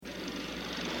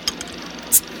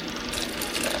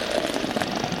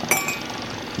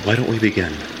Why don't we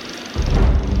begin?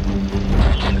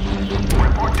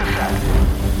 Report to set.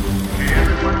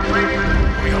 Everyone ready?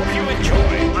 We hope you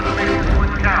enjoy. Let's make this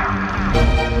one count.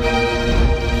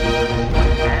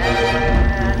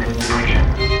 And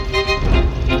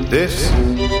action. This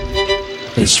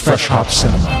is Fresh Hop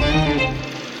Cinema.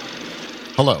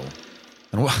 hello.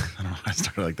 And I don't know why I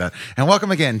started like that. And welcome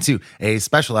again to a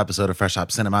special episode of Fresh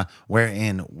Hop Cinema,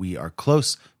 wherein we are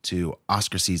close to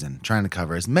Oscar season, trying to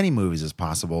cover as many movies as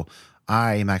possible.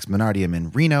 I, Max Minardi, am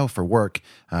in Reno for work.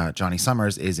 Johnny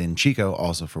Summers is in Chico,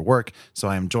 also for work. So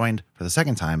I am joined for the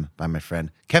second time by my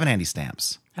friend Kevin Andy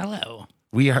Stamps. Hello.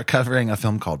 We are covering a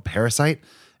film called Parasite.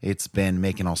 It's been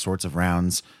making all sorts of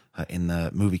rounds in the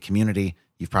movie community.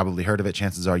 You've probably heard of it.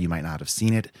 Chances are you might not have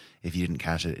seen it if you didn't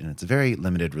catch it. And it's a very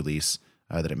limited release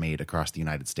that it made across the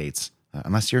United States.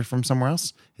 Unless you're from somewhere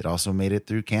else. It also made it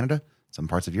through Canada, some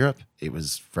parts of Europe. It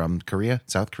was from Korea,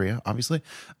 South Korea, obviously.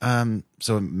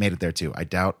 So it made it there too. I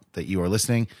doubt that you are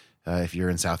listening if you're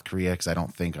in South Korea, because I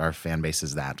don't think our fan base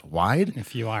is that wide.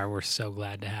 If you are, we're so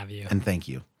glad to have you. And thank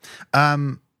you.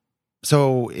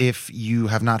 So if you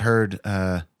have not heard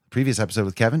previous episode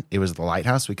with Kevin, it was The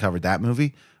Lighthouse. We covered that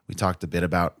movie. We talked a bit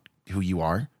about who you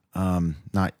are.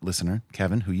 Not listener,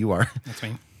 Kevin, who you are. That's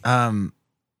me.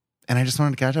 And I just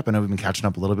wanted to catch up. I know we've been catching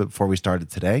up a little bit before we started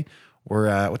today.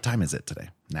 We're what time is it today?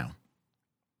 Now,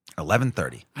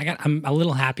 11:30. I'm a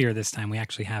little happier this time. We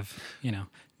actually have,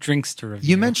 drinks to review.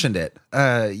 You mentioned it.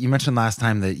 You mentioned last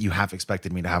time that you half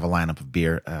expected me to have a lineup of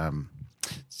beer.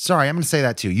 Sorry, I'm going to say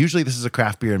that too. Usually this is a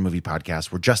craft beer and movie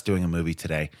podcast. We're just doing a movie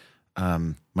today.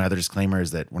 My other disclaimer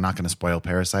is that we're not going to spoil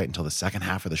Parasite until the second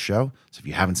half of the show. So if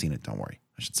you haven't seen it, don't worry.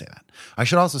 I should say that. I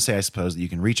should also say, I suppose, that you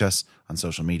can reach us on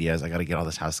social medias. I got to get all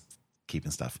this housekeeping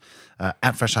stuff.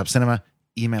 At Fresh Hop Cinema,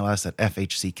 email us at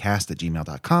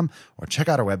fhccast@gmail.com, or check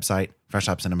out our website,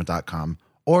 freshhopcinema.com,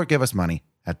 or give us money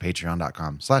at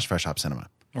patreon.com/freshhopcinema.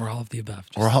 Or all of the above.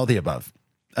 Or all the above.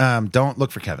 Don't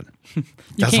look for Kevin. You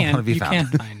Doesn't want to be you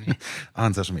found can find me.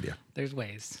 on social media. There's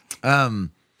ways.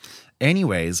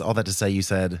 Anyways, all that to say, you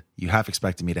said you half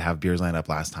expected me to have beers lined up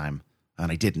last time,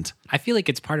 and I didn't. I feel like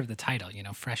it's part of the title,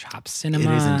 Fresh Hop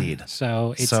Cinema. It is indeed.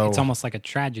 So it's almost like a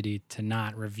tragedy to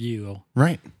not review.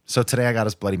 Right. So today I got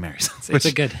us Bloody Marys. It's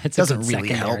a good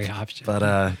secondary help, option.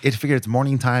 But it figured it's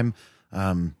morning time,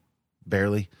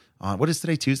 barely. What is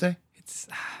today, Tuesday?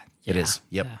 It is.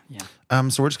 Yep. Yeah.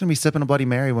 So we're just going to be sipping a Bloody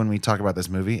Mary when we talk about this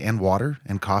movie, and water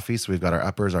and coffee. So we've got our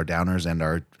uppers, our downers, and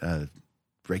our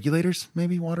regulators,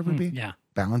 maybe water would be? Yeah.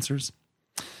 Balancers.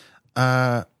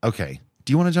 Okay.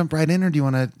 Do you want to jump right in, or do you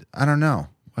want to, I don't know.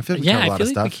 I feel like we covered a lot of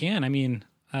stuff. We can. I mean,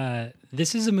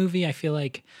 this is a movie I feel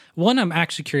like, one, I'm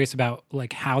actually curious about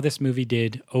like how this movie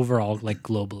did overall, like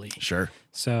globally. Sure.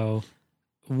 So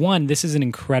one, this is an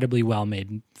incredibly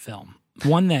well-made film.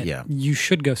 One that you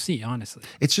should go see, honestly.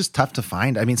 It's just tough to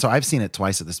find. I mean, so I've seen it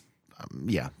twice at this.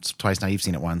 It's twice now. You've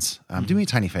seen it once. Do me a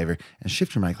tiny favor and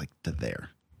shift your mic like to there.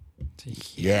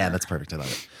 Yeah, that's perfect. I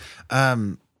love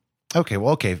it.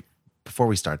 Okay. Before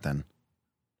we start then,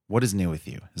 what is new with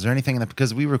you? Is there anything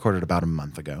because we recorded about a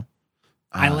month ago.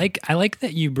 I like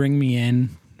that you bring me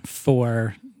in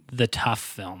for the tough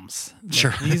films.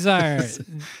 Sure. These are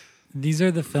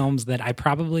the films that I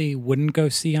probably wouldn't go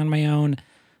see on my own.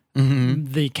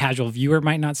 Mm-hmm. The casual viewer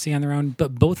might not see on their own,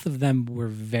 but both of them were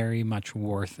very much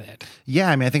worth it. Yeah,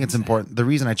 I mean, I think it's important. The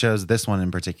reason I chose this one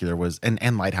in particular was,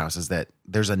 and Lighthouse, is that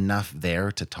there's enough there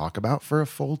to talk about for a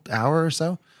full hour or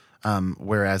so.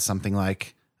 Whereas something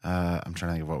like, I'm trying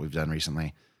to think of what we've done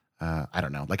recently. I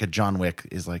don't know, like a John Wick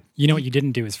is like... You know what you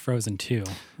didn't do is Frozen 2.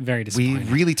 Very disappointing.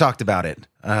 We really talked about it.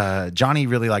 Johnny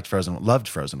really loved Frozen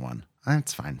 1.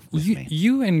 That's fine with me.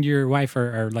 You and your wife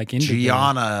are like into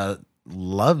Gianna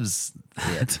loves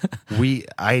it.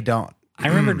 I don't. I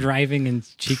remember driving in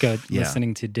Chico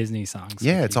listening to Disney songs.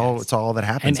 Yeah, it's all that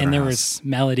happens. And there was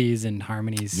melodies and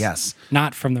harmonies. Yes.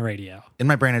 Not from the radio. In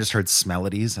my brain, I just heard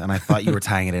melodies, and I thought you were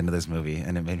tying it into this movie,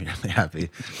 and it made me really happy.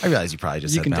 I realized you probably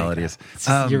just said melodies.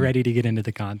 You're ready to get into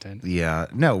the content. Yeah.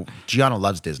 No, Gianna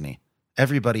loves Disney.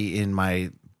 Everybody in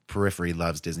my periphery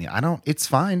loves Disney. It's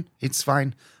fine. It's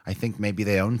fine. I think maybe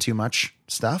they own too much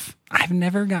stuff. I've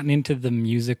never gotten into the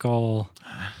musical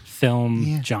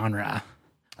film genre.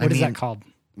 What is that called?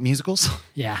 Musicals?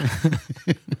 Yeah.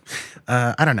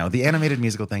 I don't know. The animated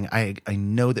musical thing, I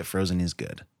know that Frozen is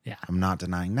good. Yeah. I'm not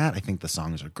denying that. I think the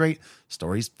songs are great.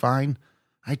 Story's fine.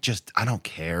 I don't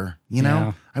care.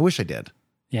 Yeah. I wish I did.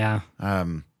 Yeah.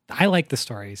 I like the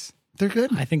stories. They're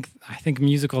good. I think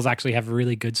musicals actually have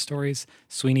really good stories.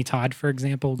 Sweeney Todd, for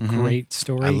example, great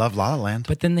story. I love La La Land.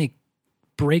 But then they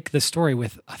break the story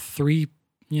with a 3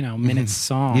 minute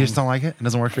song. You just don't like it? It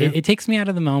doesn't work for you? It takes me out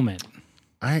of the moment.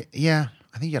 I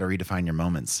think you got to redefine your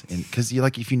moments, because you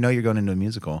if you know you're going into a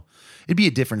musical, it'd be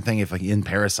a different thing if in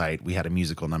Parasite we had a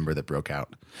musical number that broke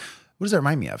out. What does that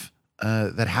remind me of?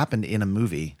 That happened in a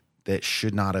movie that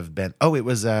should not have been. Oh, it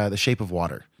was The Shape of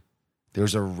Water. There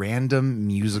was a random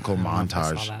musical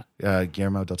montage.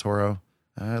 Guillermo del Toro,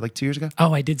 2 years ago.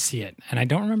 Oh, I did see it, and I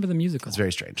don't remember the musical. It's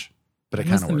very strange, but it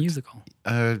What was kind of the worked. musical?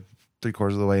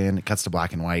 3/4 of the way in, it cuts to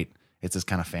black and white. It's this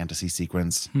kind of fantasy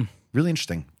sequence. Really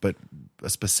interesting, but a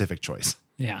specific choice.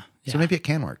 Yeah. So maybe it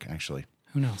can work, actually.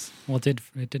 Who knows? Well,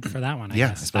 it did for that one. I Yeah, I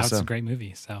guess. suppose That was so. a great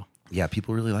movie. So, Yeah,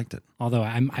 people really liked it. although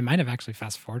I might have actually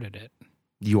fast forwarded it.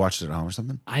 You watched it at home or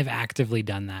something? I've actively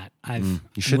done that.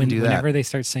 You shouldn't do that. Whenever they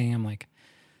start saying, I'm like,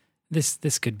 this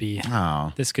could be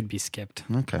Oh, skipped.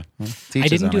 okay. Well, I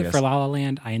didn't do it for La La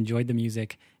Land. I enjoyed the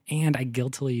music, and I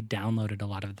guiltily downloaded a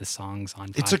lot of the songs on.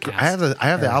 I have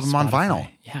the album on vinyl.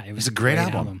 Yeah, it was It's a great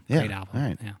album. Yeah. Great album. All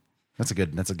right. Yeah. That's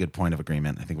a good point of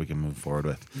agreement. I think we can move forward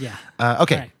with. Yeah.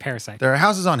 Okay. All right, Parasite. There are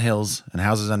houses on hills and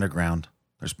houses underground.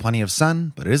 There's plenty of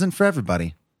sun, but it isn't for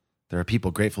everybody. There are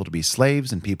people grateful to be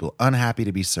slaves and people unhappy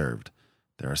to be served.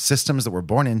 There are systems that we're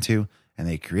born into, and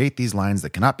they create these lines that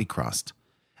cannot be crossed.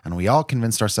 And we all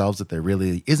convinced ourselves that there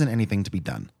really isn't anything to be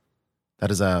done.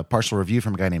 That is a partial review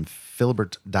from a guy named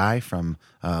Philbert Dye from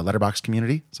Letterboxd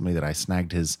Community, somebody that I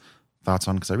snagged his thoughts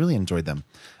on because I really enjoyed them.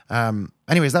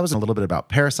 Anyways, that was a little bit about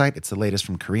Parasite. It's the latest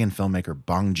from Korean filmmaker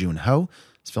Bong Joon-ho.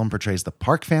 This film portrays the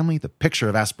Park family, the picture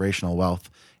of aspirational wealth,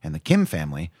 and the Kim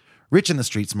family, rich in the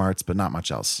street smarts, but not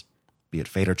much else. Be it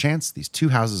fate or chance, these two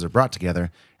houses are brought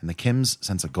together, and the Kims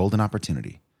sense a golden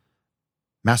opportunity.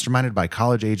 Masterminded by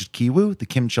college-aged Ki-woo, the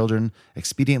Kim children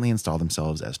expediently install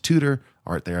themselves as tutor,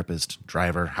 art therapist,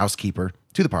 driver, housekeeper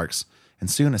to the Parks,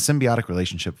 and soon a symbiotic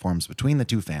relationship forms between the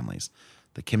two families.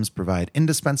 The Kims provide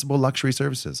indispensable luxury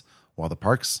services, while the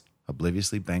Parks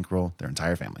obliviously bankroll their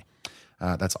entire family.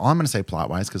 That's all I'm going to say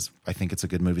plot-wise, because I think it's a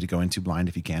good movie to go into blind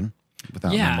if you can,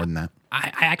 without knowing more than that.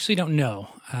 I actually don't know.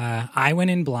 I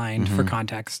went in blind for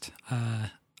context.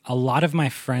 A lot of my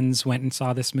friends went and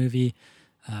saw this movie.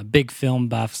 Big film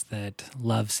buffs that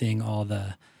love seeing all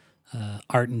the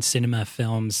art and cinema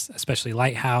films, especially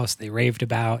Lighthouse. They raved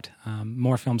about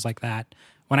more films like that.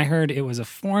 When I heard it was a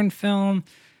foreign film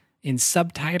in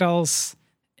subtitles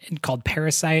called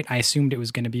Parasite, I assumed it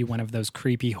was going to be one of those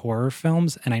creepy horror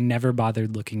films, and I never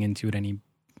bothered looking into it any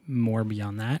more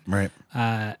beyond that. Right.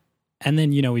 And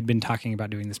then, we'd been talking about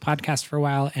doing this podcast for a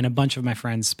while, and a bunch of my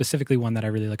friends, specifically one that I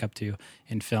really look up to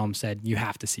in film, said, you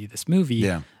have to see this movie.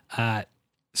 Yeah.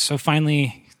 So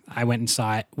finally, I went and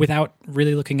saw it without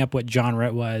really looking up what genre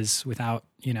it was, without,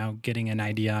 getting an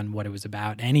idea on what it was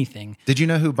about, anything. Did you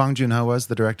know who Bong Joon-ho was,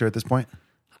 the director, at this point?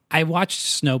 I watched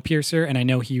Snowpiercer, and I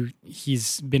know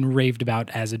he's been raved about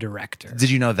as a director. Did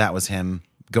you know that was him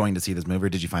going to see this movie, or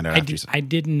did you find out after you saw it? I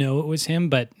did know it was him,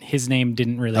 but his name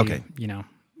didn't really, Okay.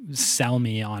 sell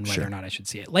me on whether Sure. or not I should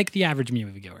see it. Like the average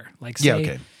moviegoer. Like, say, Yeah,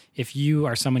 okay. if you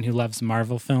are someone who loves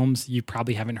Marvel films, you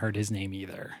probably haven't heard his name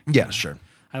either. Yeah, sure.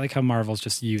 I like how Marvel's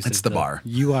just used It's as the bar.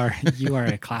 You are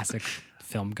a classic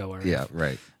film goer. Yeah,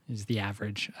 right. Is the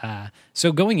average.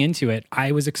 So going into it,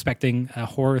 I was expecting a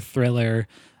horror thriller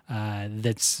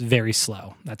that's very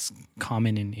slow. That's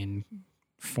common in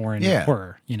foreign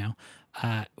horror,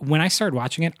 When I started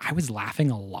watching it, I was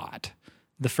laughing a lot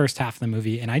the first half of the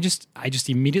movie, and I just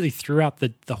immediately threw out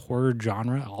the horror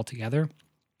genre altogether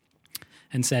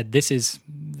and said, this is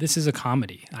a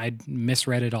comedy. I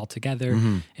misread it altogether.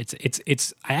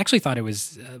 It's I actually thought it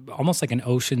was almost like an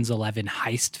Ocean's 11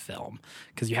 heist film,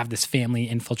 because you have this family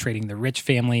infiltrating the rich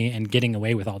family and getting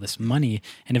away with all this money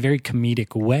in a very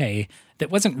comedic way that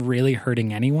wasn't really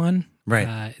hurting anyone.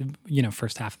 Right.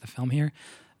 First half of the film here.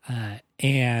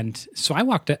 And so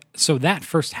so that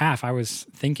first half, I was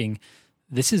thinking,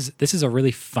 this is a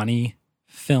really funny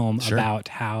film about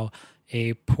how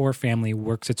a poor family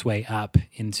works its way up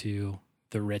into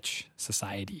the rich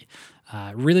society.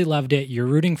 Really loved it. You're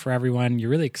rooting for everyone. You're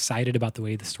really excited about the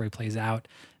way the story plays out.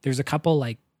 There's a couple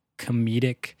like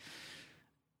comedic,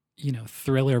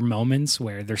 thriller moments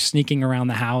where they're sneaking around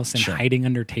the house and hiding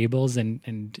under tables,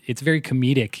 and it's very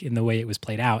comedic in the way it was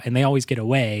played out. And they always get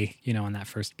away, in that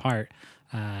first part.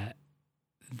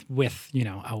 With,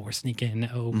 we're sneaking,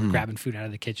 we're grabbing food out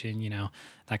of the kitchen,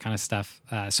 that kind of stuff.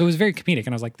 So it was very comedic, and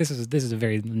I was like, this is a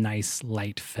very nice,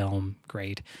 light film,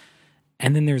 great.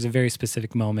 And then there's a very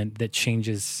specific moment that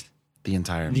changes The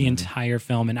entire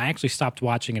film, and I actually stopped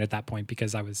watching it at that point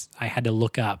because I had to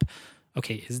look up,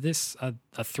 okay, is this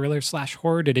a thriller /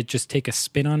 horror? Did it just take a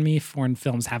spin on me? Foreign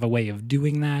films have a way of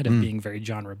doing that, of being very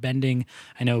genre bending.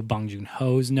 I know Bong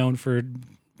Joon-ho is known for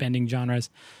bending genres.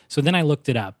 So then I looked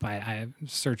it up. I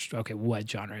searched, okay, what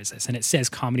genre is this? And it says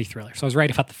comedy thriller. So I was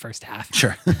right about the first half.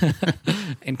 Sure.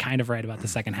 And kind of right about the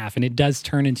second half. And it does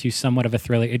turn into somewhat of a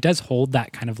thriller. It does hold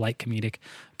that kind of light comedic,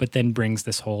 but then brings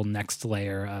this whole next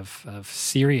layer of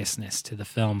seriousness to the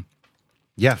film.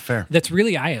 Yeah, fair. That's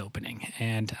really eye-opening.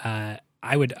 And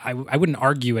I wouldn't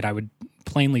argue it. I would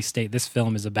plainly state this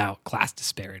film is about class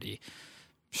disparity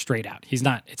straight out. It's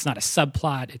not a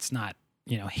subplot. It's not,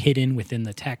 hidden within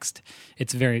the text.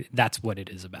 That's what it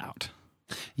is about.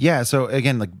 Yeah. So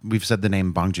again, like we've said the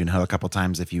name Bong Joon-ho a couple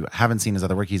times. If you haven't seen his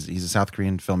other work, he's a South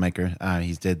Korean filmmaker.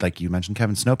 He's did, like you mentioned,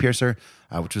 Kevin, Snowpiercer,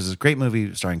 which was a great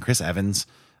movie starring Chris Evans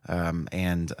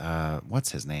and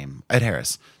what's his name? Ed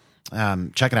Harris.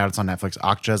 Check it out. It's on Netflix.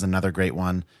 Okja is another great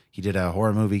one. He did a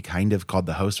horror movie kind of called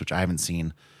The Host, which I haven't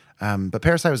seen. But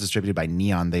Parasite was distributed by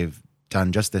Neon. They've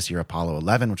done just this year Apollo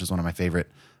 11, which is one of my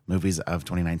favorite movies of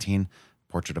 2019.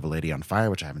 Portrait of a Lady on Fire,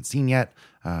 which I haven't seen yet.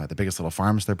 The Biggest Little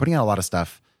Farms. They're putting out a lot of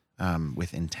stuff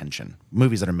with intention.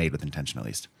 Movies that are made with intention, at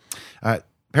least.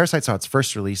 Parasite saw its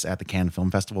first release at the Cannes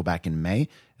Film Festival back in May.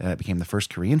 It became the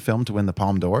first Korean film to win the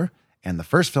Palme d'Or and the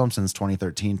first film since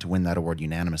 2013 to win that award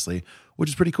unanimously, which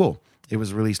is pretty cool. It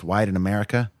was released wide in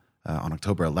America on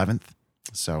October 11th,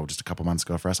 so just a couple months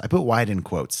ago for us. I put wide in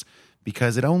quotes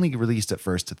because it only released at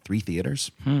first to 3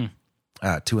 theaters, 2 in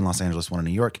Los Angeles, 1 in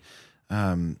New York.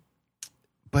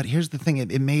 But here's the thing.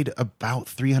 It made about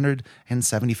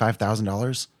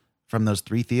 $375,000 from those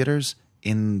 3 theaters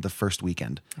in the first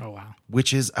weekend. Oh, wow.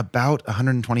 Which is about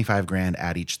 $125,000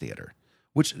 at each theater,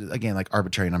 which again, like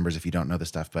arbitrary numbers if you don't know this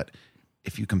stuff. But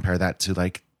if you compare that to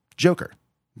like Joker,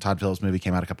 Todd Phillips' movie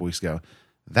came out a couple weeks ago,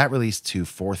 that released to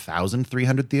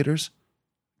 4,300 theaters,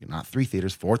 not 3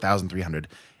 theaters, 4,300.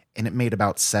 And it made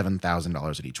about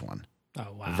 $7,000 at each one. Oh,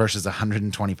 wow. Versus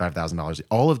 $125,000.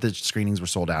 All of the screenings were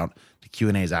sold out. The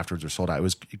Q&As afterwards were sold out. It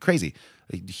was crazy.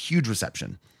 A huge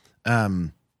reception.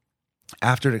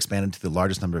 After it expanded to the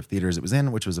largest number of theaters it was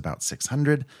in, which was about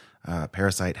 600,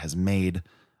 Parasite has made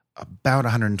about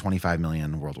 $125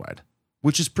 million worldwide,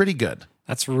 which is pretty good.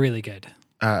 That's really good.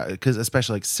 Because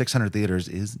especially like 600 theaters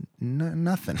is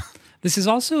nothing. This is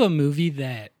also a movie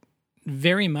that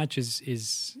very much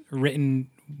is written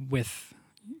with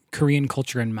Korean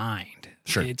culture in mind.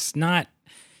 Sure. It's not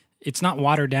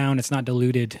watered down. It's not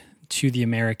diluted to the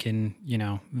American,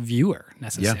 viewer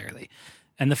necessarily. Yeah.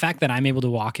 And the fact that I'm able to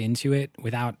walk into it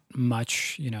without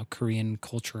much, Korean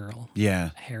cultural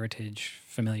heritage,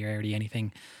 familiarity,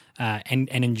 anything, and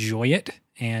enjoy it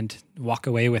and walk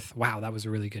away with, wow, that was a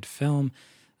really good film.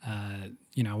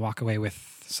 Walk away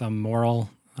with some moral,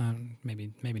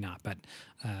 maybe not, but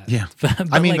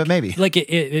but maybe like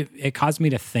it caused me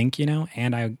to think,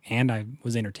 and I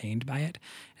was entertained by it,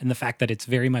 and the fact that it's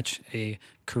very much a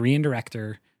Korean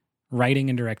director writing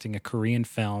and directing a Korean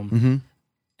film,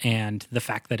 and the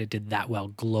fact that it did that well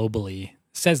globally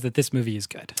says that this movie is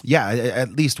good. Yeah,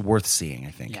 at least worth seeing,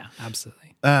 I think. Yeah,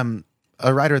 absolutely.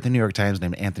 A writer at the New York Times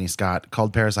named Anthony Scott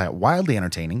called Parasite wildly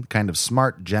entertaining, kind of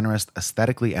smart, generous,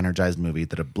 aesthetically energized movie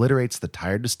that obliterates the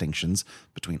tired distinctions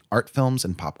between art films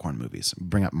and popcorn movies.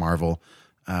 Bring up Marvel.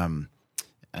 And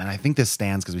I think this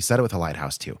stands because we said it with The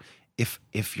Lighthouse too.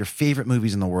 If your favorite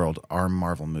movies in the world are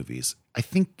Marvel movies, I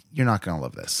think you're not going to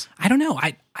love this. I don't know.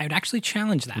 I would actually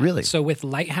challenge that. Really? So with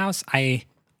Lighthouse, I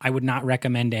would not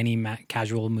recommend any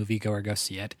casual moviegoer go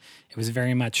see it. It was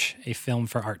very much a film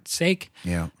for art's sake.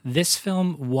 Yeah. This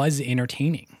film was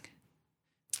entertaining.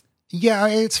 Yeah,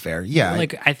 it's fair. Yeah.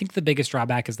 Like, I think the biggest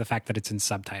drawback is the fact that it's in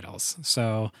subtitles.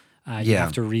 So you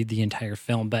have to read the entire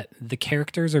film. But the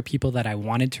characters are people that I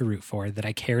wanted to root for, that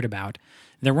I cared about.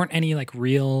 There weren't any like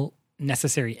real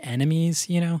necessary enemies,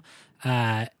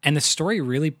 and the story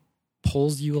really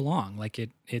pulls you along. Like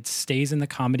it stays in the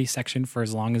comedy section for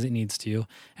as long as it needs to,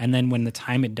 and then when the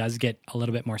time it does get a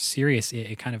little bit more serious,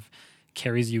 it kind of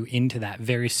carries you into that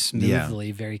very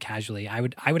smoothly, very casually. I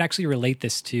would actually relate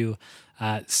this to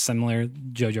similar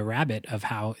Jojo Rabbit, of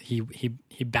how he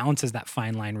balances that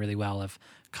fine line really well of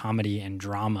comedy and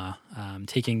drama,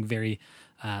 taking very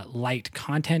light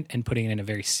content and putting it in a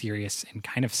very serious and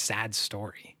kind of sad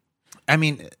story. I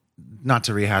mean, not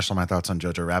to rehash all my thoughts on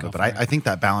Jojo Rabbit, but I think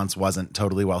that balance wasn't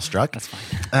totally well struck. That's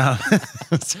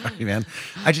fine. Sorry, man.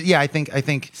 I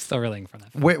think still reeling from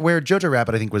that. Where Jojo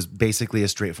Rabbit, I think, was basically a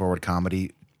straightforward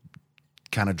comedy,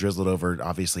 kind of drizzled over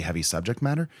obviously heavy subject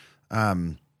matter.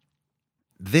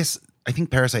 This, I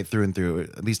think, Parasite through and through,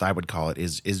 at least I would call it,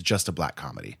 is just a black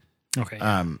comedy. Okay.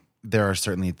 There are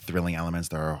certainly thrilling elements.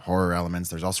 There are horror elements.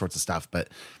 There's all sorts of stuff. But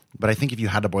I think if you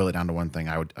had to boil it down to one thing,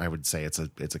 I would say it's a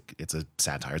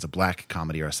satire. It's a black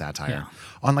comedy or a satire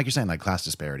on, like you're saying, like class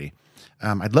disparity.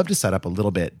 I'd love to set up a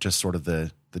little bit just sort of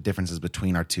the differences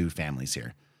between our two families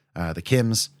here. The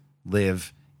Kims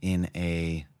live in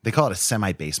they call it a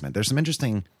semi-basement. There's some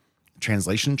interesting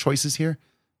translation choices here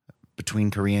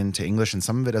between Korean to English, and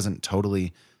some of it doesn't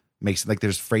totally make sense. Like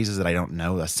there's phrases that I don't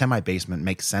know. A semi-basement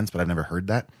makes sense, but I've never heard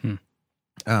that.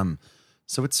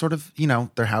 So it's sort of,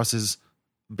 their house is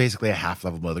basically a half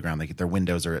level below the ground. Their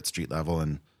windows are at street level,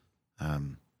 and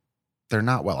they're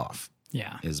not well off.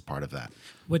 Yeah. Is part of that.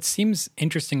 What seems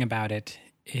interesting about it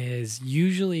is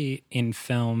usually in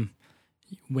film,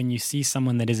 when you see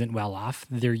someone that isn't well off,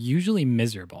 they're usually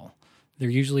miserable. They're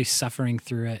usually suffering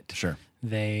through it. Sure.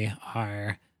 They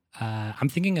are, I'm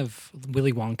thinking of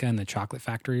Willy Wonka and the Chocolate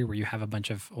Factory, where you have a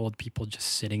bunch of old people just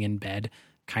sitting in bed,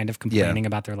 kind of complaining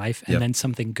about their life. And then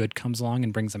something good comes along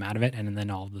and brings them out of it. And then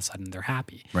all of a sudden they're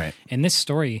happy. Right. In this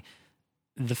story,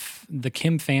 the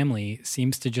Kim family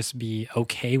seems to just be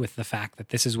okay with the fact that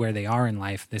this is where they are in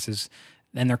life.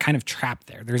 And they're kind of trapped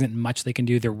there. There isn't much they can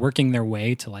do. They're working their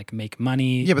way to like make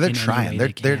money. Yeah, but they're trying.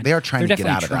 They are trying to get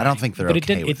out of it. I don't think they're okay with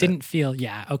it. It didn't feel,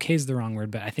 okay is the wrong word,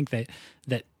 but I think that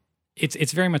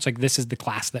it's very much like this is the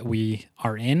class that we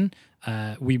are in.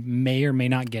 We may or may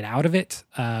not get out of it,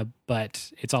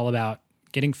 but it's all about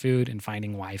getting food and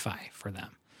finding Wi-Fi for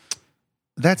them.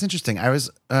 That's interesting. I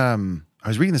was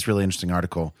reading this really interesting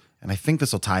article, and I think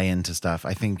this will tie into stuff.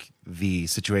 I think the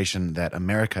situation that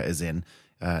America is in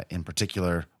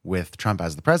particular with Trump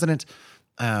as the president,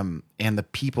 and the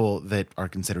people that are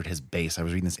considered his base. I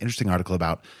was reading this interesting article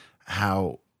about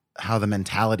how the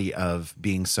mentality of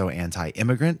being so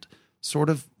anti-immigrant sort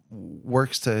of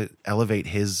works to elevate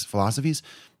his philosophies.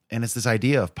 And it's this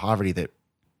idea of poverty that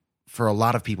for a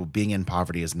lot of people, being in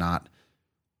poverty is not,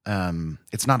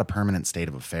 it's not a permanent state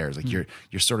of affairs. Like you're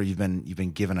sort of, you've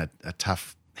been given a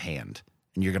tough hand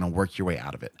and you're going to work your way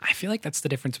out of it. I feel like that's the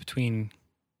difference between,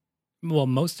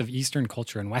 most of Eastern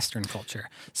culture and Western culture,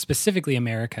 specifically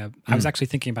America. I was actually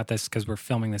thinking about this because we're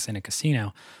filming this in a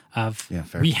casino.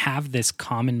 We have this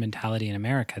common mentality in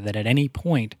America that at any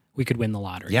point we could win the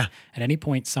lottery. Yeah. At any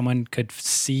point, someone could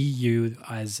see you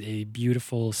as a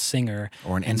beautiful singer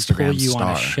or an and Instagram pull you star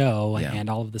on a show, and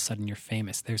all of a sudden you're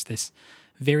famous. There's this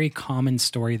very common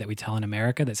story that we tell in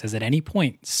America that says at any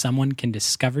point someone can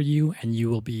discover you and you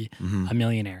will be a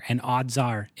millionaire, and odds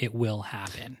are it will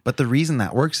happen. But the reason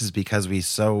that works is because we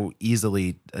so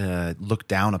easily look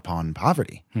down upon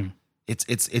poverty.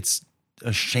 It's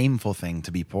a shameful thing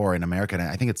to be poor in America, and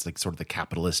I think it's like sort of the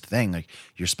capitalist thing. Like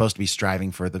you're supposed to be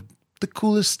striving for the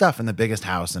coolest stuff and the biggest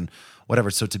house and whatever.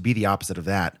 So to be the opposite of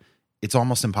that, it's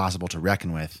almost impossible to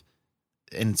reckon with.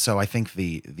 And so I think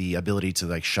the ability to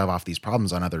like shove off these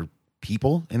problems on other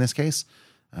people in this case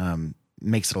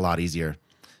makes it a lot easier.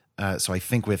 So I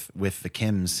think with the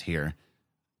Kims here,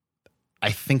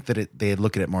 I think that they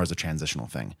look at it more as a transitional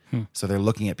thing. So they're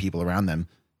looking at people around them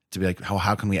to be like,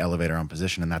 how can we elevate our own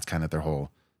position? And that's kind of their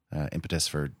whole impetus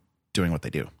for doing what they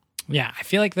do. Yeah, I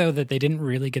feel like though that they didn't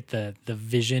really get the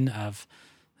vision of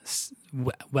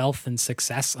wealth and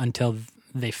success until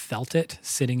they felt it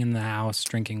sitting in the house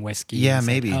drinking whiskey. Yeah, and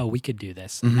maybe. Said, we could do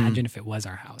this. Imagine if it was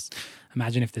our house.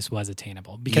 Imagine if this was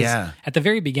attainable. Because at the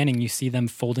very beginning, you see them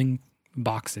folding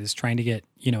boxes, trying to get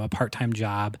a part-time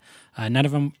job. A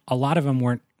lot of them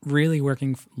weren't really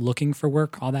looking for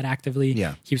work all that actively.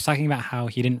 Yeah. He was talking about how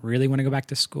he didn't really want to go back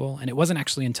to school, and it wasn't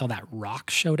actually until that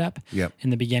rock showed up in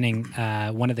the beginning.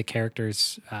 One of the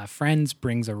characters' friends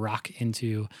brings a rock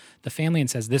into the family and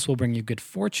says, "This will bring you good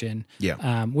fortune."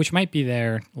 Yeah. Which might be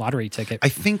their lottery ticket. I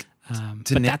think,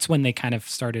 but that's when they kind of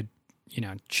started,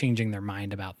 changing their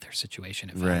mind about their situation.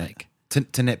 It felt like to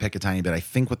nitpick a tiny bit, I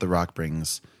think what the rock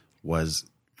brings was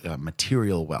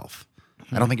material wealth.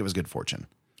 I don't think it was good fortune.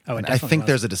 Oh, I think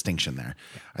there's a distinction there.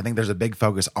 Yeah. I think there's a big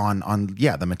focus on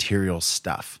the material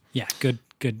stuff. Yeah, good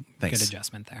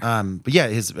adjustment there. But yeah,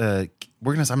 I'm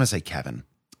gonna say Kevin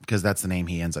because that's the name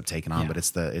he ends up taking on. Yeah. But it's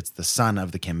the son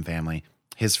of the Kim family.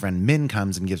 His friend Min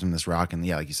comes and gives him this rock, and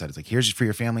like you said, it's like, here's for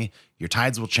your family. Your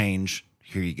tides will change.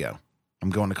 Here you go. I'm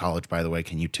going to college, by the way.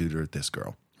 Can you tutor this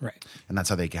girl? Right. And that's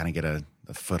how they kind of get a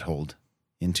foothold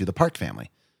into the Park family.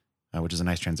 Which is a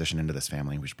nice transition into this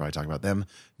family. We should probably talk about them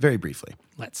very briefly.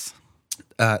 Let's.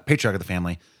 Patriarch of the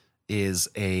family is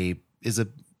I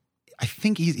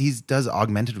think he does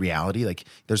augmented reality. Like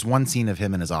there's one scene of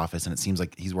him in his office, and it seems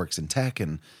like he works in tech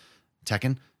and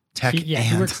Tekken.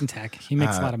 He works in tech. He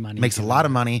makes a lot of money. Makes a lot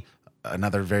of money.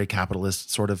 Another very capitalist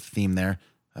sort of theme there.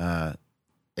 And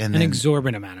an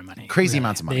exorbitant amount of money. Crazy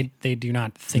amounts of money. They do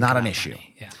not think not about an issue.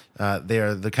 Money. Yeah. They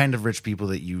are the kind of rich people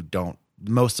that you don't.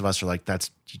 Most of us are like,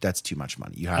 that's too much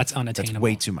money. That's unattainable. That's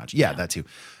way too much. Yeah, that too.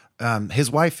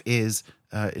 His wife is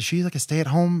Is she like a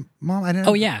stay-at-home mom? I didn't.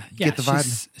 Oh yeah. Get the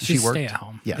vibe. She's she worked. stay at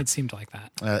home. Yeah. It seemed like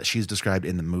that. She's described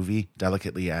in the movie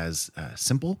delicately as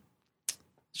simple.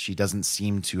 She doesn't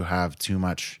seem to have too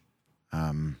much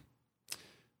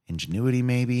ingenuity.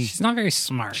 Maybe She's not very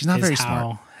smart. She's not is very how,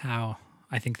 smart. How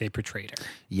I think they portrayed her.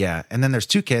 Yeah, and then there's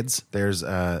two kids. There's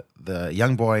the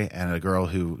young boy and a girl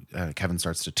who Kevin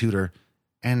starts to tutor,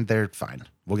 and they're fine.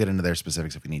 We'll get into their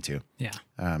specifics if we need to. Yeah.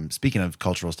 Speaking of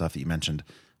cultural stuff that you mentioned,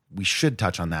 we should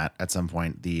touch on that at some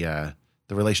point. The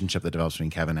relationship that develops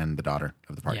between Kevin and the daughter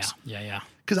of the Parks. Yeah.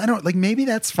 Because I don't like maybe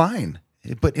that's fine,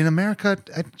 but in America,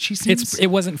 she seems It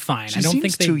wasn't fine. she I don't seems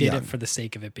think they too did young. it for the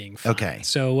sake of it being fine. Okay.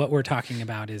 So what we're talking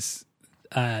about is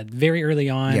very early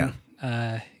on,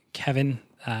 Kevin,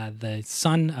 the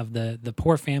son of the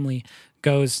poor family,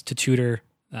 goes to tutor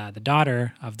the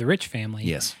daughter of the rich family.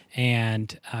 Yes.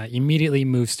 And immediately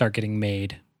moves start getting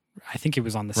made. I think it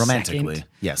was on the romantically. second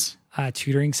Yes,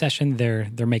 tutoring session.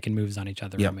 They're making moves on each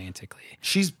other Yep. romantically.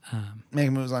 she's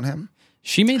making moves on him.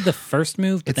 She made the first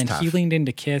move, but It's then tough. he leaned in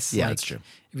to kiss. Yeah, like, that's true.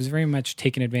 It was very much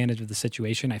taking advantage of the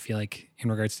situation. I feel like in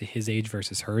regards to his age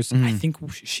versus hers. I think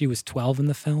she was 12 in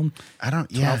the film, I don't.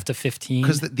 12 Yeah, to 15.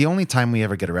 because the only time we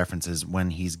ever get a reference is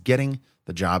when he's getting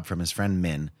the job from his friend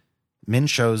Min. Min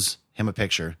shows him a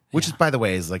picture, which is, by the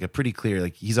way, is like a pretty clear,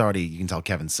 like he's already, you can tell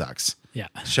Kevin sucks. Yeah.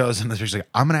 Shows him this picture, like,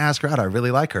 I'm going to ask her out. I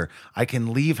really like her. I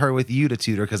can leave her with you to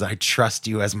tutor because I trust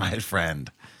you as my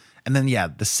friend. And then,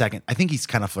 the second, I think he's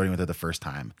kind of flirting with her the first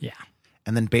time. Yeah.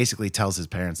 And then basically tells his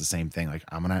parents the same thing. Like,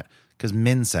 I'm going to, because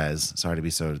Min says, sorry to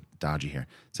be so dodgy here,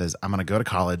 says, I'm going to go to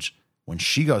college. When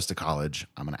she goes to college,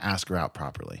 I'm going to ask her out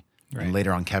properly. Right. And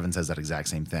later on, Kevin says that exact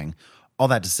same thing. All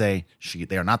that to say,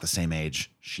 they are not the same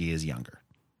age. She is younger.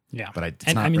 Yeah. But it's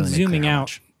and not I mean, really made zooming clear how out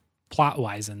much. plot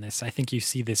wise in this, I think you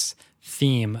see this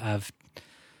theme of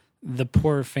the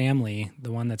poor family,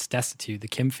 the one that's destitute, the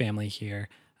Kim family here,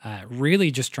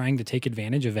 really just trying to take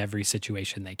advantage of every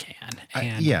situation they can.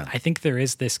 And I think there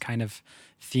is this kind of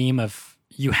theme of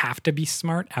you have to be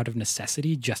smart out of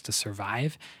necessity just to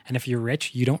survive. And if you're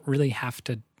rich, you don't really have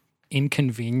to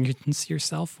inconvenience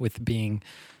yourself with being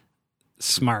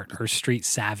smart or street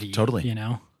savvy. Totally. You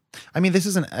know? I mean, this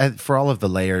isn't for all of the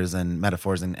layers and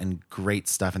metaphors and great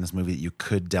stuff in this movie that you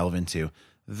could delve into.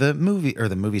 The movie, or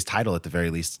the movie's title at the very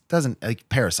least, doesn't, like,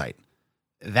 Parasite.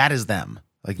 That is them.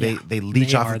 Like, they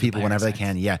leech They off are of the people whenever they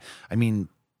parasites. can. Yeah. I mean,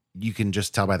 you can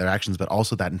just tell by their actions, but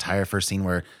also that entire first scene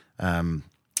where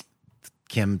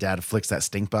Kim dad flicks that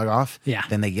stink bug off. Yeah.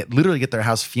 Then they literally get their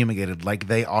house fumigated like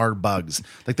they are bugs.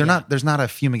 Like, there's not a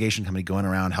fumigation company going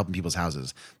around helping people's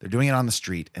houses. They're doing it on the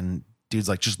street, and dude's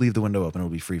like, just leave the window open, it'll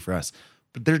be free for us.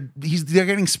 But they're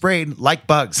getting sprayed like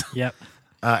bugs. Yep.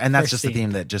 And that's First just the scene.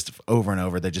 theme that just over and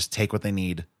over, they just take what they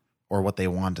need or what they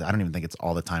want. I don't even think it's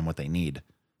all the time what they need.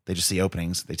 They just see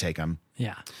openings, they take them.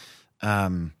 Yeah. I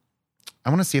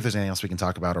want to see if there's anything else we can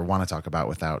talk about or want to talk about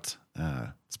without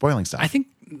spoiling stuff. I think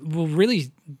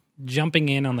really jumping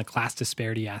in on the class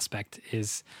disparity aspect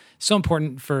is so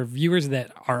important for viewers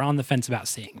that are on the fence about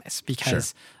seeing this,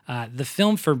 because the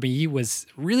film for me was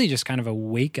really just kind of a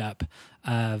wake up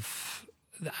of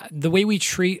the way we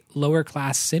treat lower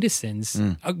class citizens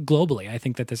globally. I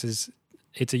think that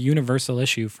it's a universal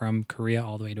issue from Korea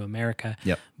all the way to America.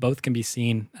 Yep. Both can be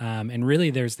seen. And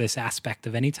really there's this aspect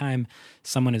of anytime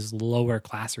someone is lower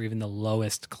class or even the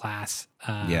lowest class,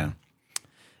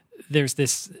 there's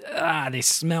this, they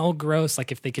smell gross.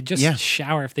 Like if they could just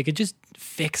shower, if they could just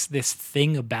fix this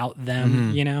thing about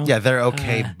them, you know? Yeah, they're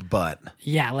okay, but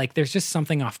Yeah, like there's just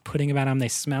something off-putting about them. They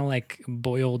smell like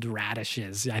boiled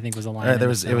radishes, I think was a line. in it the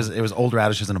was film. old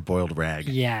radishes in a boiled rag.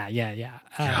 Yeah.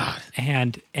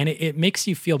 And it makes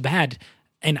you feel bad.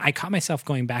 And I caught myself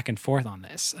going back and forth on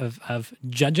this of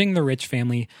judging the rich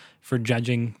family for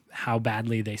judging how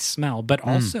badly they smell, but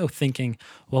also thinking,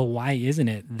 well, why isn't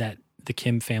it that the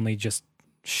Kim family just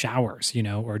showers, you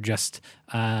know, or just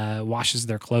washes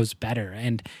their clothes better?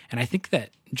 And I think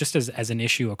that just as an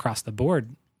issue across the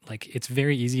board, like it's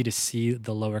very easy to see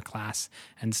the lower class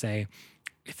and say,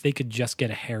 if they could just get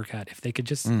a haircut, if they could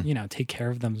just, you know, take care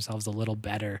of themselves a little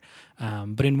better.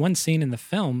 But in one scene in the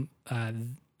film,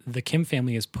 the Kim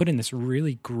family is put in this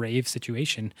really grave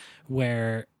situation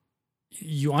where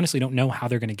you honestly don't know how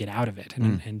they're going to get out of it.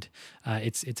 And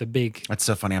it's a big... That's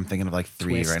so funny. I'm thinking of like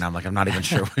 3 twist. right now. I'm like, I'm not even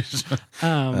sure which.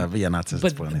 But yeah, not to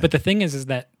spoil anything. But the thing is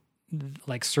that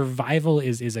like survival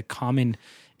is a common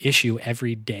issue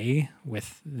every day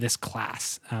with this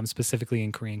class, specifically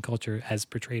in Korean culture as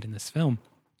portrayed in this film.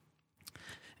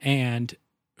 And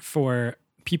for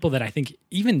people that I think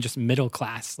even just middle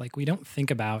class, like we don't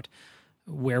think about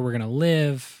where we're going to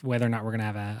live, whether or not we're going to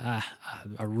have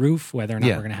a roof, whether or not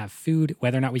Yeah. we're going to have food,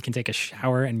 whether or not we can take a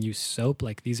shower and use soap.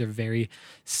 Like these are very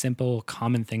simple,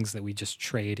 common things that we just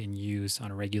trade and use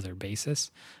on a regular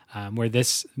basis. Where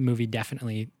this movie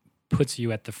definitely puts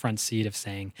you at the front seat of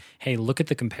saying, hey, look at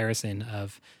the comparison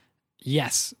of,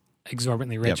 yes,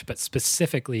 exorbitantly rich, Yep. but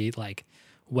specifically like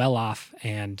well off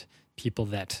and people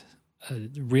that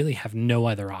really have no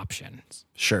other options.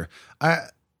 Sure.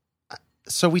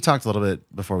 So we talked a little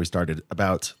bit before we started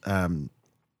about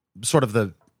sort of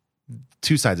the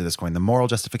two sides of this coin, the moral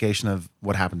justification of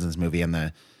what happens in this movie and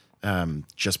the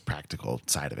just practical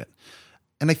side of it.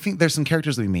 And I think there's some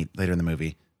characters that we meet later in the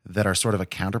movie that are sort of a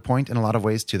counterpoint in a lot of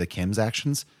ways to the Kim's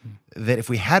actions that if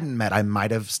we hadn't met, I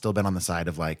might have still been on the side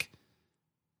of like,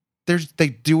 they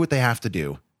do what they have to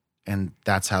do and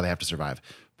that's how they have to survive.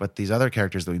 But these other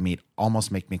characters that we meet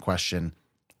almost make me question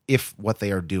if what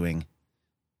they are doing,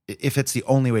 if it's the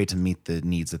only way to meet the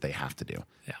needs that they have to do.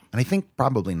 Yeah. And I think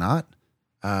probably not.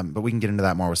 But we can get into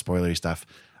that more with spoilery stuff.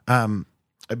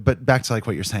 But back to like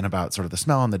what you're saying about sort of the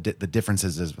smell and the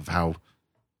differences of how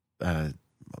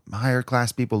higher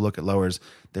class people look at lowers.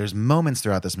 There's moments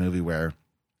throughout this movie where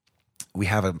we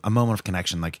have a moment of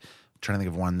connection. Like I'm trying to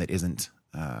think of one that isn't,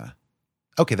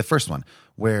 okay. The first one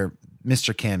where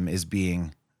Mr. Kim is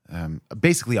being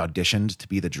basically auditioned to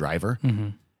be the driver. Mm-hmm.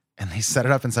 And they set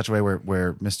it up in such a way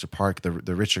where Mr. Park, the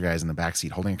richer guy, is in the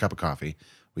backseat holding a cup of coffee.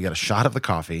 We got a shot of the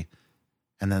coffee,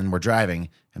 and then we're driving,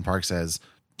 and Park says,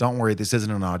 "Don't worry, this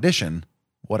isn't an audition,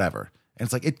 whatever." And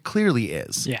it's like, it clearly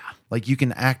is. Yeah. Like you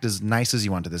can act as nice as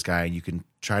you want to this guy, and you can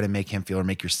try to make him feel or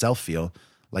make yourself feel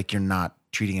like you're not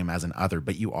treating him as an other,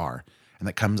 but you are. And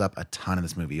that comes up a ton in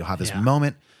this movie. You'll have this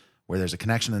moment where there's a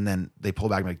connection, and then they pull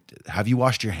back and like, have you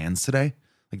washed your hands today?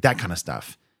 Like that kind of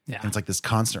stuff. Yeah. And it's like this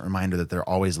constant reminder that they're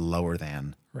always lower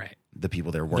than Right. the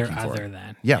people they're working They're for. other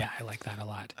than. Yeah. I like that a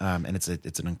lot. And it's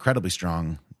an incredibly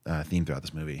strong theme throughout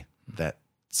this movie that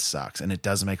sucks. And it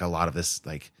does make a lot of this,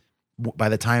 like, by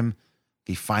the time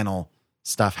the final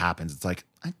stuff happens, it's like,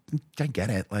 I get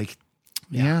it. Like,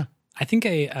 yeah. I think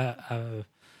a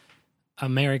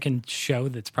American show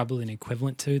that's probably an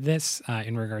equivalent to this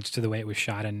in regards to the way it was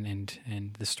shot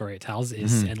and the story it tells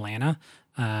is Atlanta.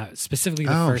 Specifically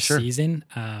the first season.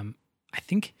 I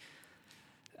think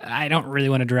I don't really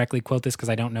want to directly quote this because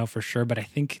I don't know for sure, but I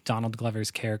think Donald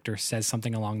Glover's character says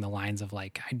something along the lines of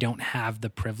like, I don't have the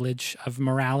privilege of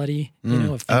morality,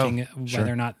 of thinking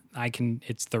whether or not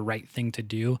it's the right thing to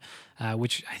do,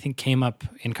 which I think came up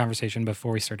in conversation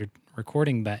before we started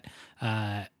recording. But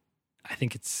I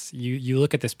think it's, you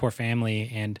look at this poor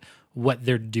family and what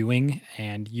they're doing,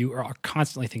 and you are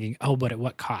constantly thinking, oh, but at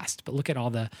what cost? But look at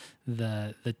all the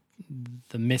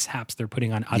mishaps they're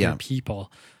putting on other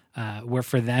people. Where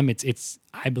for them, it's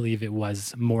I believe it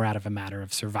was more out of a matter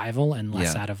of survival and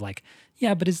less out of like,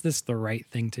 but is this the right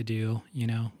thing to do?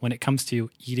 When it comes to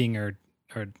eating or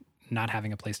not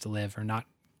having a place to live or not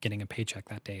getting a paycheck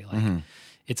that day, like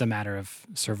it's a matter of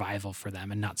survival for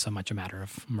them and not so much a matter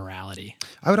of morality.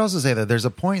 I would also say that there's a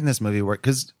point in this movie where,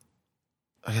 because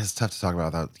I guess it's tough to talk about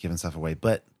without giving stuff away,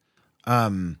 but no,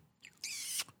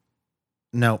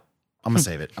 I'm gonna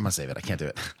save it. I can't do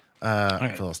it. I feel a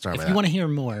little starved by If that. you want to hear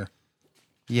more,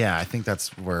 Yeah, I think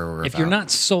that's where we're if you're not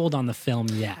sold on the film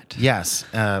yet, Yes,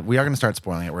 we are going to start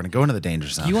spoiling it. We're going to go into the danger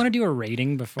zone. do you want to do a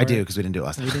rating before? I do, because we didn't do it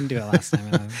last time. We didn't do it last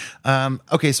time.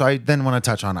 Okay, so I then want to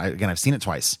touch on, again, I've seen it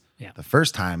twice. Yeah. The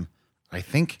first time, I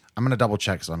think, I'm going to double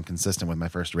check so I'm consistent with my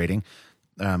first rating,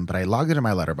 but I logged it in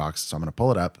my letterbox, so I'm going to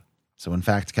pull it up. So in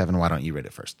fact, Kevin, why don't you rate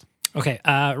it first? Okay,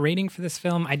 rating for this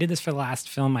film. I did this for the last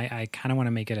film. I kind of want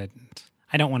to make it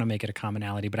I don't want to make it a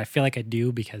commonality, but I feel like I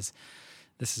do because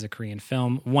this is a Korean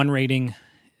film. One rating,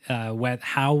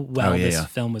 how well this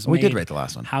film was made. We did rate the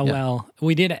last one. How well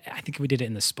we did. I think we did it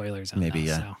in the spoiler zone. Maybe,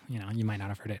 though, yeah. So, you might not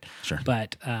have heard it. Sure.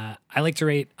 But I like to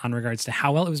rate on regards to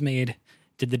how well it was made.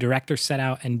 Did the director set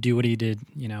out and do what he did?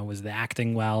 Was the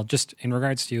acting well? Just in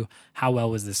regards to how well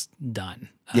was this done?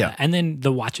 Yeah. And then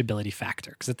the watchability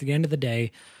factor. Because at the end of the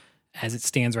day, as it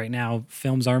stands right now,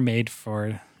 films are made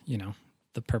for,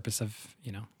 the purpose of,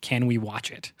 can we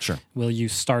watch it? Sure. Will you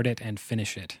start it and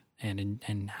finish it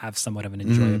and have somewhat of an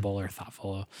enjoyable or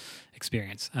thoughtful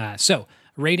experience? So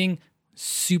rating,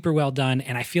 super well done.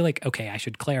 And I feel like, okay, I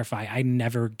should clarify, I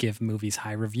never give movies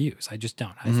high reviews. I just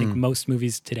don't. I think most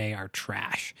movies today are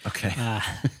trash. Okay.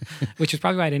 Which is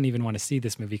probably why I didn't even want to see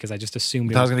this movie, because I just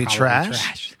assumed it Thought was it was going to be probably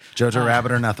trash? Jojo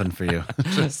Rabbit or nothing for you.